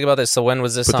 Think about this. So when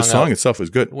was this song out? But the song itself is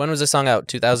good. When was this song out?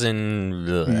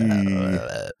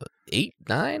 2008,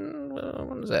 9?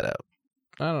 When was that out?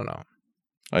 I don't know.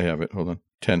 I have it. Hold on.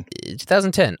 10.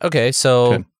 2010. Okay,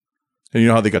 so 10. And you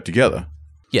know how they got together?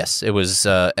 Yes, it was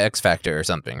X Factor or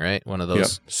something, right? One of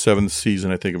those. Yeah, 7th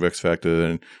season, I think, of X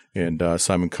Factor, and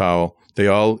Simon Cowell. They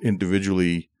all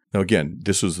individually. Now, again,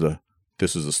 this is the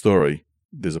story.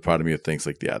 There's a part of me that thinks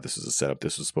like, yeah, this is a setup.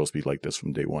 This is supposed to be like this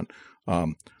from day one.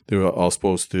 They were all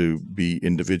supposed to be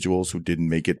individuals who didn't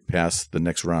make it past the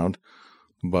next round,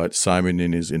 but Simon,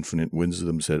 in his infinite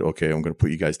wisdom, said, "Okay, I'm going to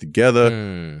put you guys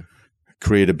together,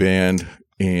 create a band."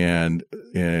 And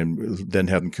then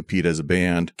have them compete as a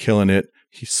band, killing it.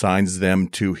 He signs them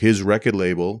to his record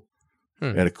label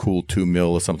at a cool $2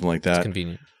 million or something like that. That's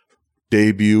convenient.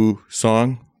 Debut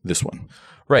song, this one.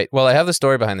 Right. Well, I have the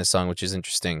story behind this song, which is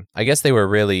interesting. I guess they were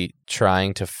really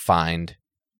trying to find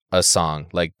a song.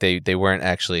 Like they weren't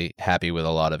actually happy with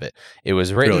a lot of it. It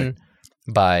was written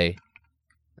by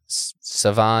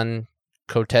Savan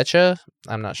Kotecha,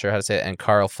 I'm not sure how to say it, and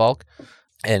Carl Falk.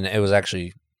 And it was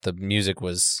actually... the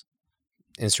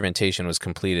instrumentation was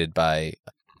completed by a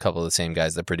couple of the same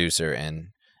guys, the producer and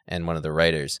one of the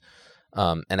writers.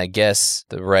 And I guess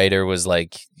the writer was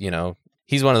like,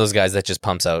 he's one of those guys that just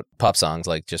pumps out pop songs,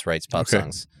 like just writes pop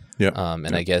songs. Yeah.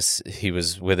 I guess he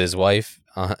was with his wife,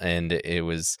 and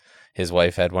his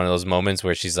wife had one of those moments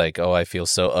where she's like, "Oh, I feel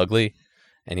so ugly,"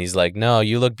 and he's like, "No,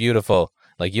 you look beautiful.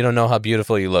 Like you don't know how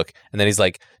beautiful you look." And then he's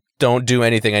like, "Don't do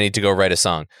anything. I need to go write a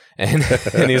song." And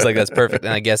he was like, "That's perfect."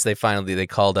 And I guess they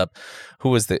called up, who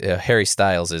was Harry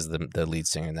Styles is the lead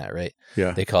singer in that, right?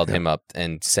 Yeah. They called him up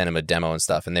and sent him a demo and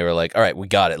stuff. And they were like, "All right, we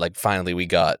got it. Like finally we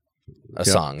got a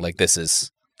song. Like this is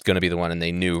going to be the one." And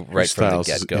they knew right from the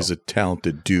get-go. He's a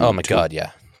talented dude. Oh my God.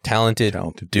 Yeah. Talented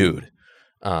dude.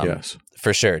 Yes.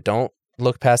 For sure. Don't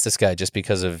look past this guy just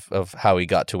because of how he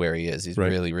got to where he is. He's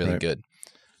really, really good.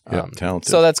 Talented.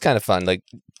 So that's kind of fun. Like,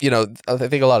 I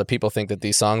think a lot of people think that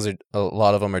these songs a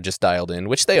lot of them are just dialed in,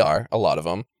 which they are, a lot of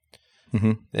them.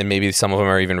 Mm-hmm. And maybe some of them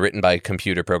are even written by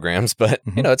computer programs, but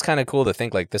it's kind of cool to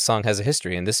think like this song has a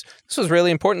history, and this was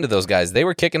really important to those guys. They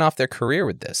were kicking off their career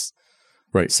with this.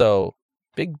 Right. So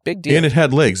big deal. And it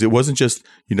had legs. It wasn't just,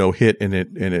 hit and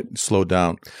it slowed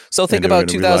down. So think about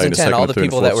 2010, all the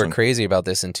people that were crazy about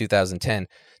this in 2010.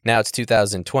 Now it's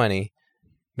 2020.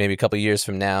 Maybe a couple of years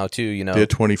from now, too, they're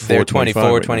 24,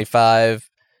 25,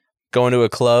 going to a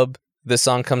club. This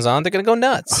song comes on, they're going to go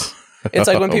nuts. It's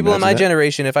like when people in my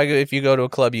generation, if you go to a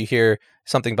club, you hear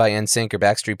something by NSYNC or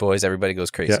Backstreet Boys, everybody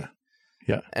goes crazy.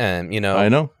 Yeah. And, I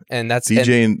know. And that's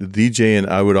DJ and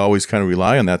I would always kind of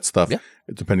rely on that stuff,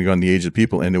 depending on the age of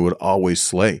people, and it would always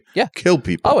slay. Yeah. Kill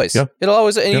people. Always. Yeah. It'll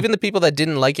always, and even the people that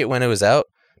didn't like it when it was out,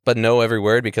 but know every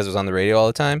word because it was on the radio all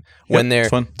the time, when they're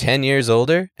 10 years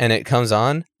older and it comes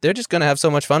on, they're just going to have so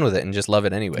much fun with it and just love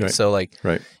it anyway. Right. So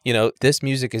this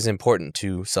music is important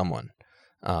to someone.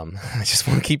 I just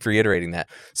want to keep reiterating that.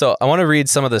 So I want to read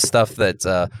some of the stuff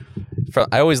that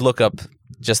I always look up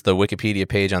just the Wikipedia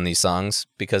page on these songs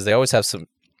because they always have some,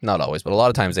 not always, but a lot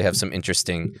of times they have some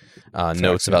interesting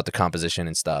notes about the composition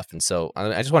and stuff. And so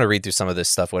I just want to read through some of this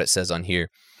stuff, what it says on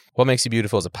here. What Makes You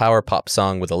Beautiful is a power pop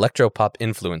song with electro-pop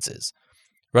influences.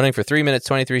 Running for 3 minutes,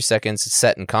 23 seconds,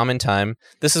 set in common time.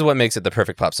 This is what makes it the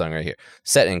perfect pop song right here.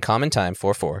 Set in common time,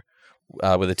 4/4,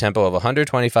 with a tempo of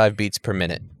 125 beats per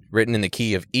minute. Written in the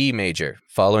key of E major,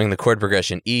 following the chord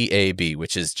progression E, A, B,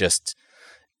 which is just,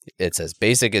 it's as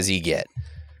basic as you get.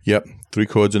 Yep, 3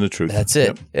 chords and a truth. That's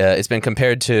it. Yep. It's been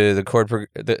compared to the chord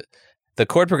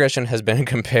progression has been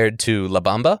compared to La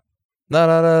Bamba. La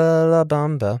la la la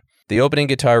Bamba. The opening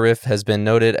guitar riff has been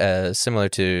noted as similar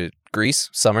to Grease,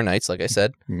 Summer Nights, like I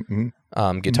said.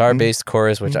 Guitar-based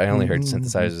chorus, which I only heard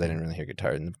synthesizers. I didn't really hear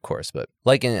guitar in the chorus, but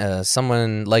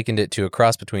someone likened it to a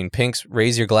cross between Pink's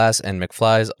Raise Your Glass and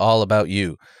McFly's All About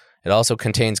You. It also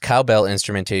contains cowbell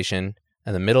instrumentation,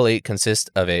 and the middle 8 consists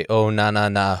of a oh na na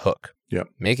na hook,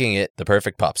 making it the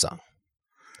perfect pop song.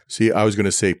 See, I was going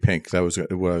to say Pink. That was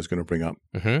what I was going to bring up.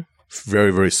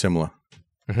 Very, very similar.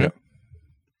 Yep.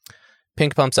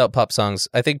 Pink pumps out pop songs.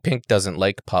 I think Pink doesn't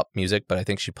like pop music, but I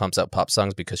think she pumps out pop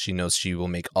songs because she knows she will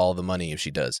make all the money if she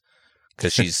does.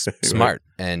 Because she's smart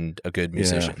and a good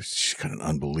musician. Yeah, she's got an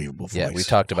unbelievable voice. Yeah, we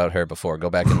talked about her before. Go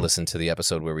back and listen to the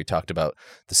episode where we talked about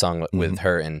the song with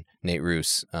her and Nate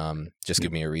Roos. Just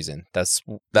Give Me a Reason. That's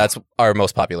our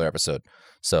most popular episode.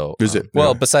 So, is it?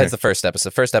 Well, besides the first episode.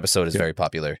 The first episode is very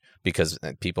popular because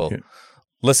people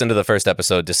listen to the first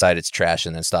episode, decide it's trash,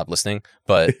 and then stop listening.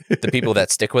 But the people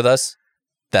that stick with us,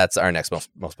 that's our next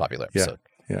most popular episode.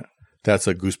 Yeah. That's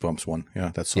a Goosebumps one.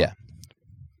 Yeah, that's yeah.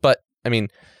 I mean,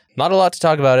 not a lot to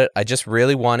talk about it. I just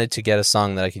really wanted to get a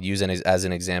song that I could use as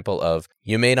an example of,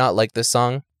 you may not like this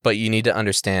song, but you need to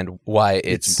understand why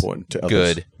it's important to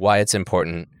good, others. why it's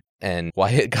important, and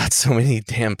why it got so many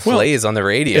damn plays on the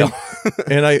radio.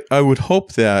 And I would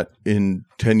hope that in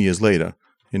 10 years later,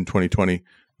 in 2020,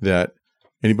 that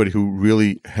anybody who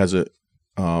really has a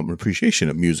appreciation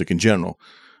of music in general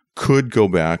could go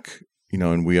back,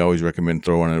 and we always recommend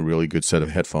throw on a really good set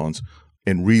of headphones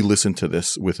and re-listen to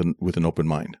this with an open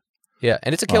mind. Yeah,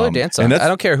 and it's a killer dance song. I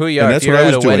don't care who you and are. that's If you're what I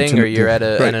at a was doing wedding or you're at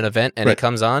right. an event and Right. it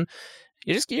comes on,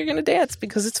 you're going to dance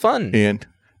because it's fun.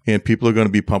 And people are going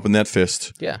to be pumping that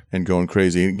fist Yeah. and going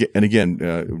crazy. And again,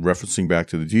 referencing back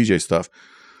to the DJ stuff,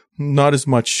 not as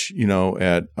much,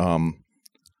 at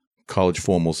college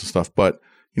formals and stuff, but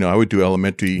I would do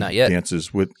elementary Not yet.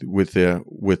 dances with their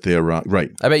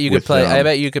right. I bet you could play. I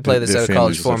bet you could play this their at a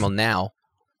college families and stuff. formal now,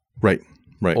 Right.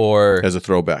 or As a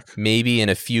throwback. maybe in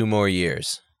a few more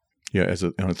years. Yeah,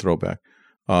 on a throwback.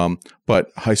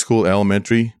 But high school,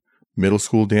 elementary, middle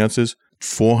school dances,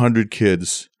 400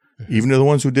 kids, even the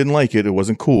ones who didn't like it, it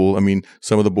wasn't cool. I mean,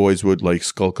 some of the boys would like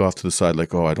skulk off to the side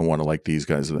like, oh, I don't want to like these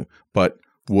guys. But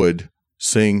would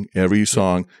sing every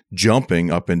song,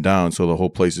 jumping up and down so the whole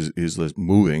place is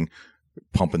moving,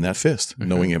 pumping that fist,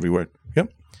 knowing every word.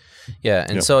 Yep. Yeah,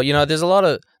 and so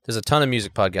there's a ton of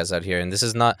music podcasts out here, and this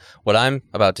is not what I'm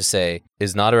about to say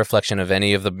is not a reflection of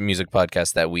any of the music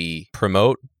podcasts that we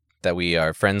promote, that we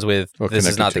are friends with. Or this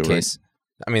is not the connected to, case.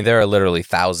 I mean, there are literally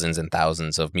thousands and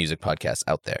thousands of music podcasts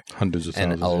out there, Hundreds of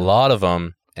thousands. and a lot of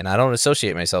them. And I don't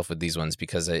associate myself with these ones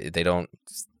because they don't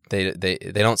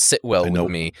sit well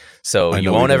with me. So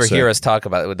you won't ever hear us talk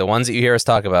about it. The ones that you hear us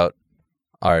talk about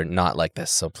are not like this.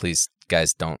 So please,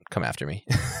 guys, don't come after me.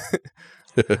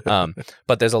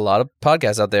 But there's a lot of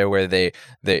podcasts out there where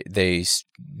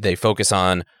they focus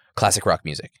on classic rock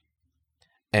music,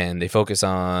 and they focus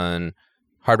on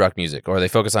hard rock music, or they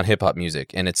focus on hip hop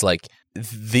music, and it's like,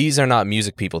 these are not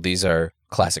music people; these are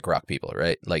classic rock people,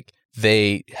 right? Like,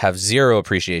 they have zero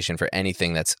appreciation for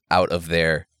anything that's out of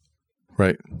their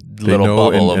right little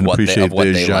bubble and of what appreciate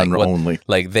they their genre like. only.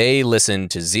 Like, they listen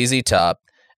to ZZ Top,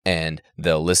 and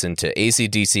they'll listen to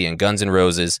AC/DC and Guns N'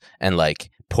 Roses and like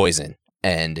Poison.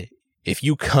 And if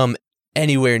you come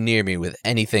anywhere near me with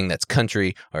anything that's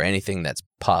country or anything that's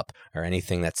pop or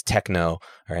anything that's techno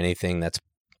or anything that's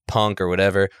punk or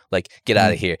whatever, like, get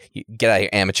out of here. Get out of here,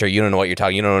 amateur. You don't know what you're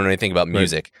talking. You don't know anything about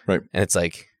music. Right. And it's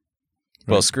like,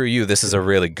 well, screw you. This is a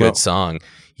really good song.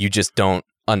 You just don't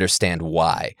understand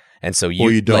why. And so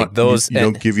you don't, like those. You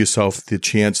don't give yourself the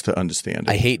chance to understand it.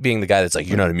 I hate being the guy that's like,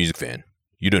 you're not a music fan.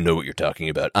 You don't know what you're talking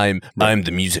about. I'm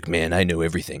the music man. I know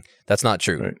everything. That's not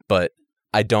true. Right. But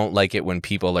I don't like it when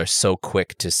people are so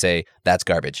quick to say that's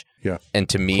garbage. Yeah. And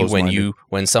to me,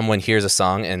 when someone hears a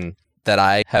song and that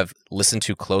I have listened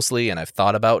to closely and I've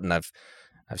thought about and I've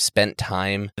spent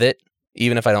time with it,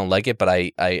 even if I don't like it, but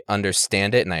I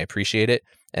understand it and I appreciate it,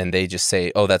 and they just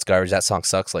say, "Oh, that's garbage. That song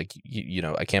sucks." Like,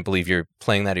 I can't believe you're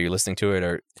playing that or you're listening to it.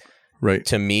 Or right.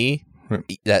 To me,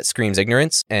 that screams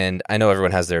ignorance. And I know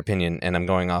everyone has their opinion, and I'm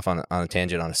going off on a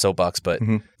tangent, on a soapbox, but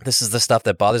this is the stuff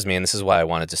that bothers me, and this is why I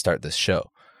wanted to start this show.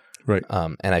 Right.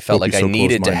 And I felt like I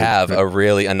needed to have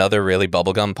another really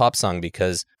bubblegum pop song,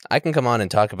 because I can come on and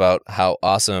talk about how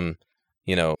awesome,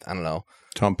 I don't know,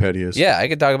 Tom Petty is. Yeah, I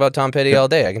could talk about Tom Petty all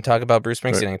day. I can talk about Bruce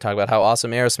Springsteen. I can talk about how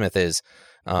awesome Aerosmith is.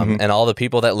 And all the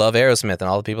people that love Aerosmith and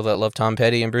all the people that love Tom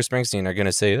Petty and Bruce Springsteen are going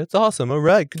to say, that's awesome. All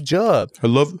right, good job. I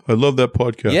love that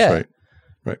podcast. Yeah. Right.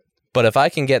 But if I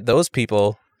can get those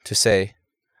people to say,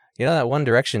 that One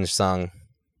Direction song,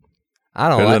 I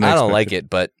don't like it,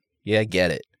 but yeah, I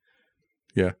get it.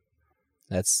 Yeah.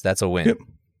 That's a win.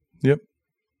 Yep.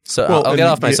 So I'll get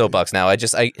off my soapbox now.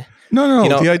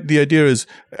 No. The idea is,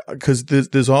 because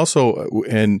there's also,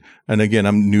 and again,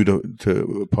 I'm new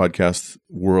to podcast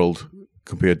world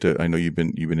compared to, I know you've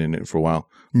been in it for a while.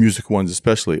 Music ones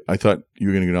especially. I thought you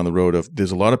were going to go down the road of,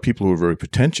 there's a lot of people who are very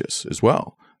pretentious as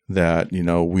well. That,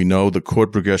 we know the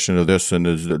chord progression of this and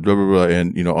blah, blah, blah,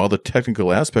 and, all the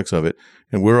technical aspects of it.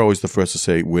 And we're always the first to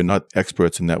say we're not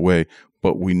experts in that way,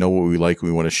 but we know what we like.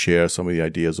 We want to share some of the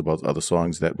ideas about other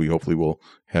songs that we hopefully will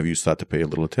have you start to pay a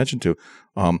little attention to.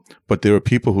 But there are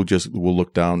people who just will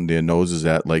look down their noses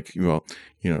at, like, you're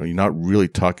not really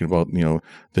talking about,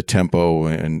 the tempo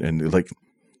and like,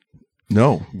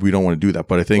 no, we don't want to do that.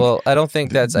 But I think, I don't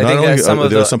think that's, there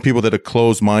are some people that are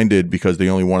closed-minded because they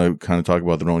only want to kind of talk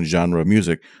about their own genre of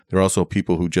music. There are also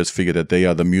people who just figure that they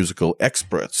are the musical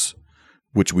experts,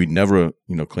 which we never,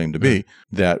 claim to be,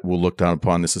 that will look down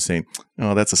upon this as saying,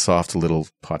 "Oh, that's a soft little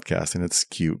podcast and it's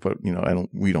cute, but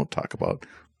we don't talk about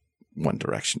One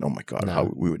Direction. Oh my God, No.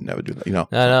 how we would never do that.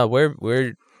 No,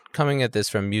 we're coming at this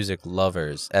from music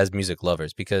lovers,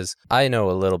 because I know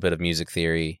a little bit of music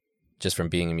theory just from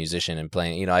being a musician and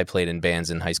playing. I played in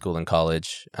bands in high school and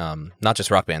college, not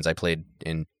just rock bands. I played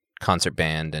in concert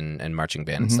band and marching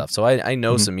band and stuff. So I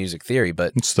know some music theory,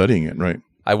 but And studying it, right?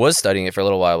 I was studying it for a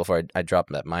little while before I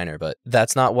dropped that minor, but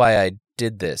that's not why I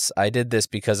did this. I did this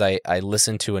because I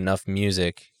listened to enough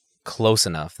music close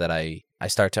enough that I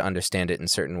start to understand it in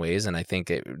certain ways, and I think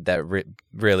that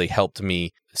really helped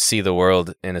me see the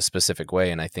world in a specific way,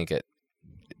 and I think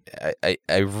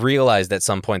I realized at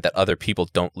some point that other people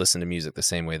don't listen to music the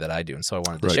same way that I do, and so I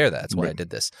wanted to share that. That's why I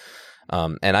did this.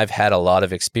 And I've had a lot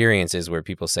of experiences where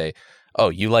people say, "Oh,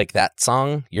 you like that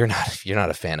song? You're not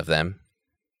a fan of them,"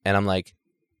 and I'm like,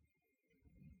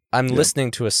 I'm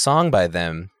listening to a song by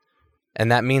them, and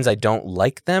that means I don't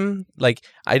like them. Like,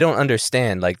 I don't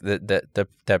understand like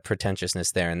the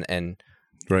pretentiousness there, and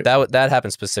Right. that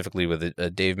happened specifically with a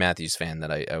Dave Matthews fan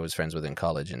that I was friends with in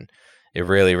college, and it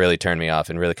really, really turned me off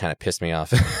and really kind of pissed me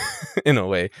off in a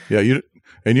way. Yeah, you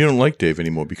don't like Dave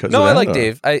anymore because No, of that, I like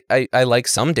Dave. I like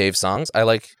some Dave songs. I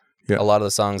like Yeah. a lot of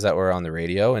the songs that were on the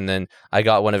radio, and then I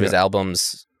got one of his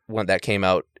albums that came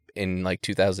out in like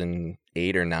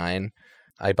 2008 or 9.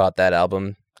 I bought that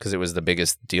album because it was the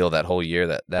biggest deal that whole year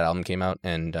that album came out,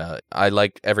 and I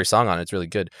like every song on it. It's really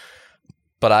good.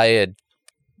 But I had,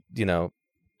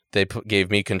 they gave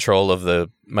me control of the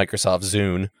Microsoft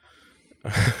Zune,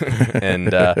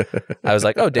 and I was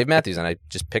like, oh, Dave Matthews, and I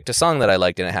just picked a song that I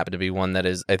liked, and it happened to be one that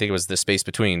is, I think it was The Space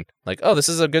Between. Like, oh, this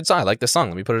is a good song. I like this song.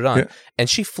 Let me put it on. Yeah. And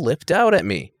she flipped out at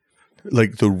me.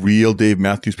 Like the real Dave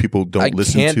Matthews people don't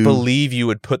listen to. I can't believe you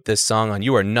would put this song on.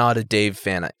 You are not a Dave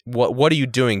fan. What are you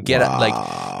doing? Get out,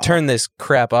 like, turn this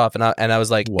crap off. And I was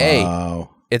like, A,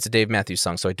 it's a Dave Matthews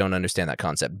song, so I don't understand that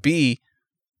concept. B,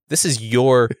 this is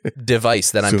your device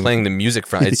that I'm playing the music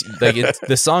from. It's like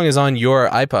the song is on your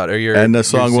iPod or your, and the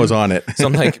song was on it. So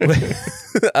I'm like,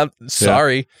 I'm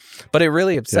sorry, but it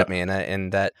really upset me,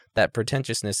 and that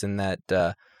pretentiousness and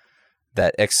that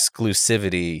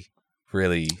exclusivity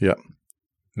really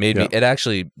made me. It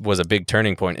actually was a big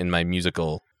turning point in my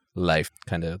musical life,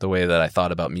 kind of the way that I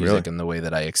thought about music and the way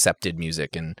that I accepted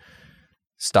music and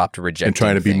stopped rejecting and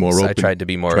trying to be more open. I tried to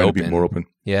be more open.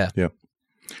 Yeah.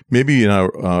 Maybe in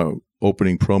our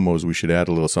opening promos, we should add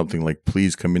a little something like,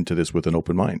 please come into this with an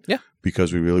open mind. Yeah.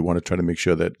 Because we really want to try to make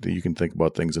sure that you can think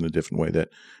about things in a different way that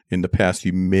in the past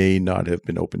you may not have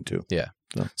been open to. Yeah.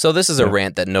 So this is a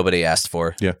rant that nobody asked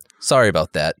for. Yeah. Sorry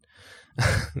about that.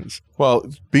 Well,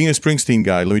 being a Springsteen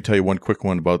guy, let me tell you one quick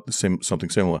one about something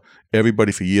similar.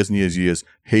 Everybody for years and years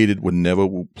hated, would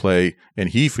never play, and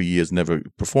he for years never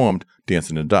performed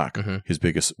 "Dancing in the Dark,"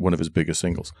 one of his biggest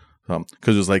singles.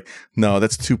 Because it was like, no,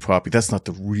 that's too poppy. That's not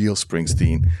the real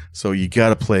Springsteen. So you got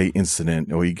to play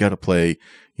 "Incident," or you got to play,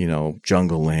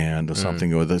 "Jungle Land" or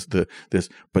something, or this,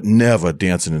 but never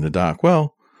 "Dancing in the Dark."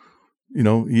 Well,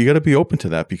 you got to be open to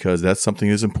that because that's something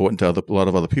that is important to a lot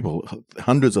of other people,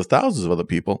 hundreds of thousands of other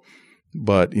people.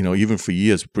 But, even for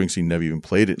years, Springsteen never even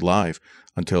played it live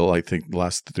until I think the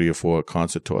last 3 or 4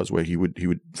 concert tours where he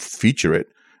would feature it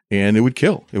and it would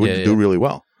kill. It would do really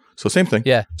well. So same thing.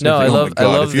 Yeah. Same thing. I love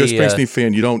if you're a Springsteen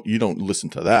fan, you don't listen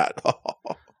to that.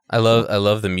 I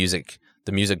love the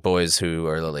music boys who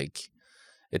are like,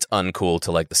 it's uncool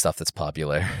to like the stuff that's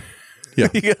popular. Yeah.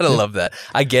 You gotta love that.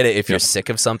 I get it if you're sick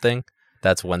of something.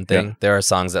 That's one thing. Yeah. There are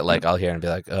songs that like I'll hear and be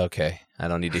like, okay, I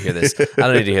don't need to hear this. I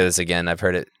don't need to hear this again. I've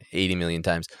heard it 80 million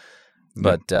times.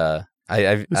 But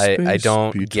I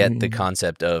don't get the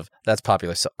concept of that's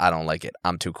popular, so I don't like it.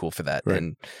 I'm too cool for that. Right.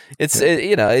 And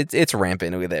it's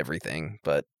rampant with everything.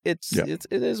 But it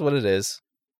is what it is.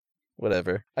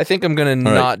 Whatever. I think I'm gonna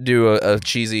not do a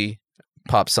cheesy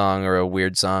pop song or a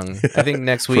weird song. I think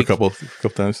next week for a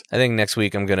couple times. I think next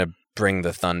week I'm gonna bring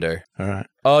the thunder. All right.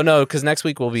 Oh no, because next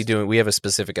week we have a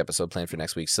specific episode planned for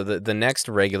next week. So the next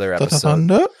regular episode.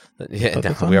 Thunder?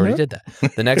 We already did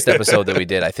that. The next episode that we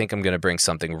did, I think I'm gonna bring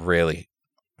something really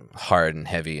hard and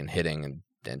heavy and hitting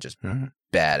and just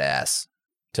badass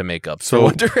to make up for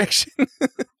One Direction.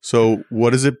 So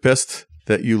what is it best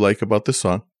that you like about this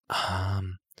song?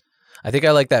 I think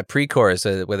I like that pre-chorus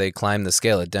where they climb the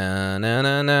scale. Dun, na,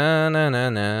 na, na, na, na,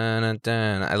 na,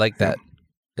 na. I like that.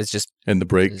 It's just and the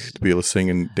break to be able to sing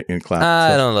and clap.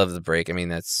 I don't love the break. I mean,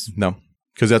 that's no,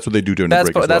 because that's what they do during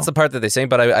the break. That's the part that they sing.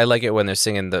 But I like it when they're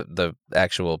singing the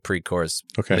actual pre-chorus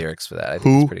lyrics for that. I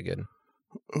think it's pretty good.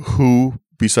 Who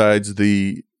besides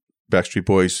the Backstreet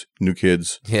Boys, New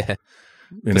Kids, and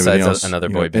besides everything else, another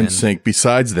boy band, NSYNC,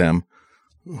 besides them,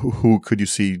 who could you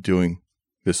see doing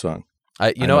this song?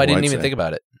 I didn't even think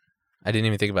about it.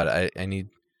 I need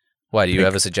Why, do you Pink.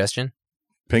 have a suggestion?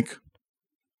 Pink.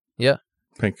 Yeah.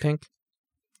 Pink.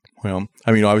 Well,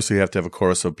 I mean, obviously you have to have a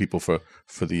chorus of people for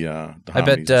the I harmonies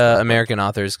bet and stuff. American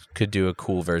authors could do a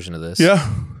cool version of this. Yeah.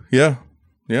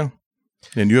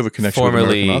 And you have a connection with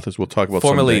American authors. We'll talk about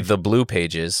formerly someday. the Blue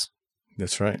Pages.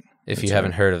 That's right. If you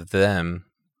haven't heard of them,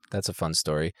 that's a fun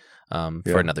story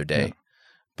for another day. Yeah.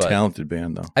 But Talented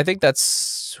band, though. I think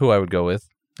that's who I would go with.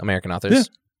 American authors.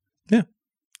 Yeah.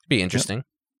 Be interesting.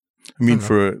 I mean, I don't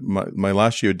for my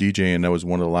last year DJing, that was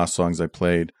one of the last songs I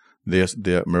played.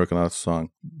 The American author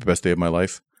song, "Best Day of My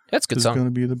Life." That's a good This song. is going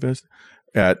to be the best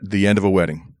at the end of a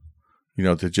wedding.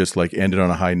 To just like end it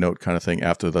on a high note kind of thing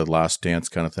after the last dance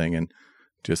kind of thing, and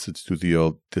just to do the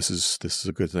old this is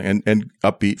a good thing and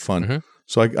upbeat fun. Mhm.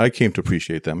 So I came to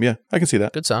appreciate them. Yeah, I can see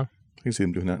that. Good song. I can see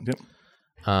them doing that. Yep.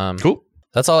 Cool.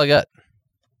 That's all I got.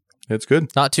 It's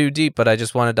good. Not too deep, but I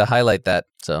just wanted to highlight that.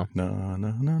 So No.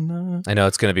 I know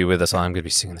it's going to be with us all. I'm going to be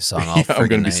singing the song all Yeah, I'm going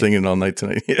to be night. singing all night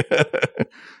tonight. Yeah.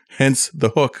 Hence the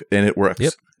hook, and it works.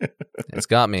 Yep. It's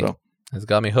got me. So, It's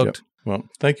got me hooked. Yep. Well,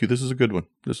 thank you. This is a good one.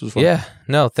 This was fun. Yeah.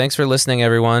 No, thanks for listening,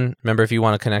 everyone. Remember, if you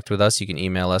want to connect with us, you can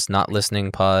email us,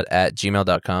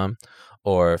 notlisteningpod@gmail.com,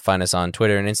 or find us on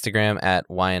Twitter and Instagram at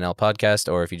YNL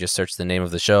Podcast, or if you just search the name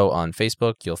of the show on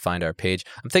Facebook, you'll find our page.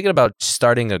 I'm thinking about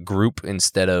starting a group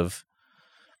instead of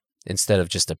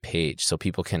just a page, so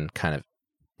people can kind of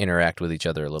interact with each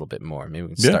other a little bit more. Maybe we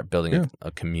can start building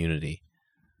a community.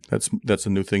 That's a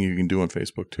new thing you can do on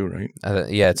Facebook too, right?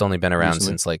 Yeah, it's only been around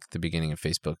Recently. since like the beginning of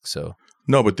Facebook. So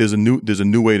No, but there's a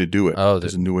new way to do it. Oh,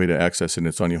 there's a new way to access it, and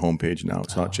it's on your homepage now.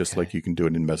 It's not just okay. like you can do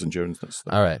it in Messenger and stuff.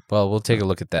 all right, well, we'll take a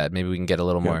look at that. Maybe we can get a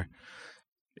little more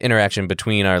interaction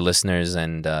between our listeners,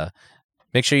 and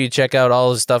make sure you check out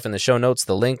all the stuff in the show notes.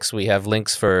 The links, we have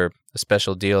links for a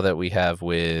special deal that we have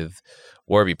with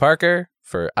Warby Parker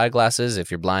for eyeglasses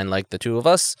if you're blind like the two of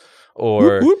us,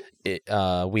 or Whoop,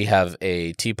 whoop. we have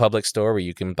a TeePublic store where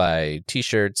you can buy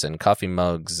T-shirts and coffee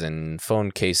mugs and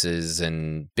phone cases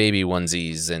and baby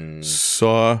onesies and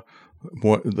Saw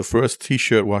the first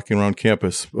T-shirt walking around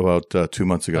campus about 2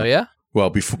 months ago. oh yeah, Well,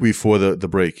 before the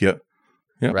break, yeah.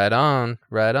 Yep. right on.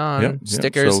 Yeah,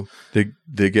 Stickers. So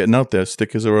they're getting out there.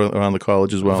 Stickers are around the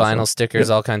college as well. Vinyl so, stickers,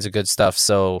 all kinds of good stuff.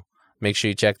 So make sure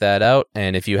you check that out.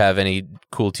 And if you have any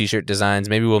cool T-shirt designs,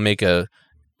 maybe we'll make a,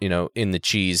 in the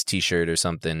cheese T-shirt or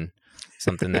something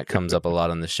that comes up a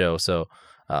lot on the show. So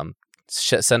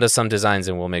send us some designs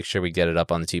and we'll make sure we get it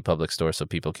up on the TeePublic store so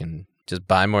people can just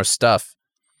buy more stuff.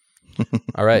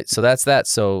 All right. So that's that.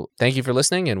 So thank you for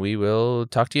listening, and we will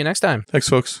talk to you next time. Thanks,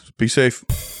 folks. Be safe.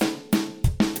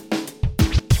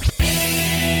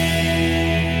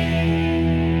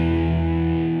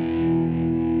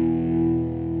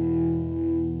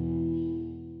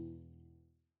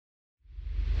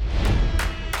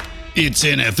 It's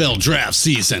NFL draft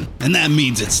season, and that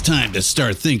means it's time to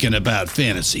start thinking about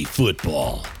fantasy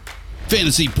football.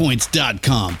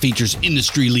 FantasyPoints.com features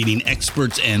industry-leading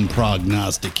experts and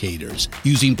prognosticators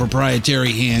using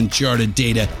proprietary hand-charted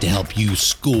data to help you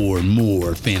score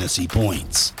more fantasy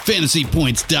points.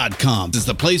 FantasyPoints.com is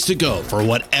the place to go for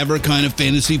whatever kind of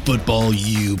fantasy football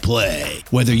you play.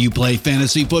 Whether you play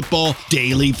fantasy football,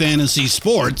 daily fantasy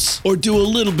sports, or do a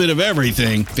little bit of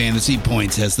everything, Fantasy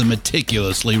Points has the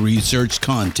meticulously researched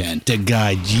content to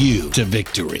guide you to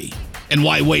victory. And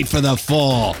why wait for the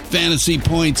fall? Fantasy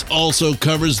Points also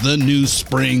covers the new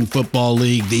spring football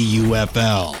league, the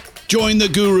UFL. Join the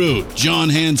guru, John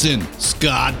Hansen,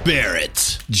 Scott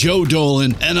Barrett, Joe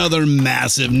Dolan, and other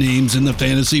massive names in the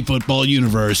fantasy football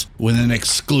universe with an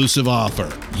exclusive offer.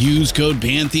 Use code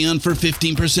Pantheon for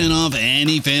 15% off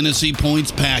any Fantasy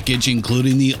Points package,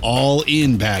 including the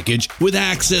all-in package, with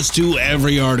access to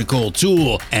every article,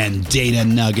 tool, and data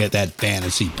nugget that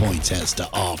Fantasy Points has to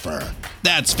offer.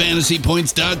 That's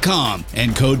FantasyPoints.com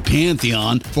and code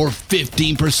Pantheon for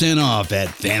 15% off at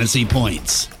Fantasy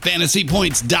Points.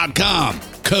 FantasyPoints.com,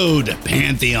 code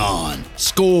Pantheon.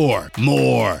 Score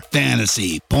more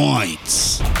fantasy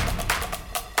points.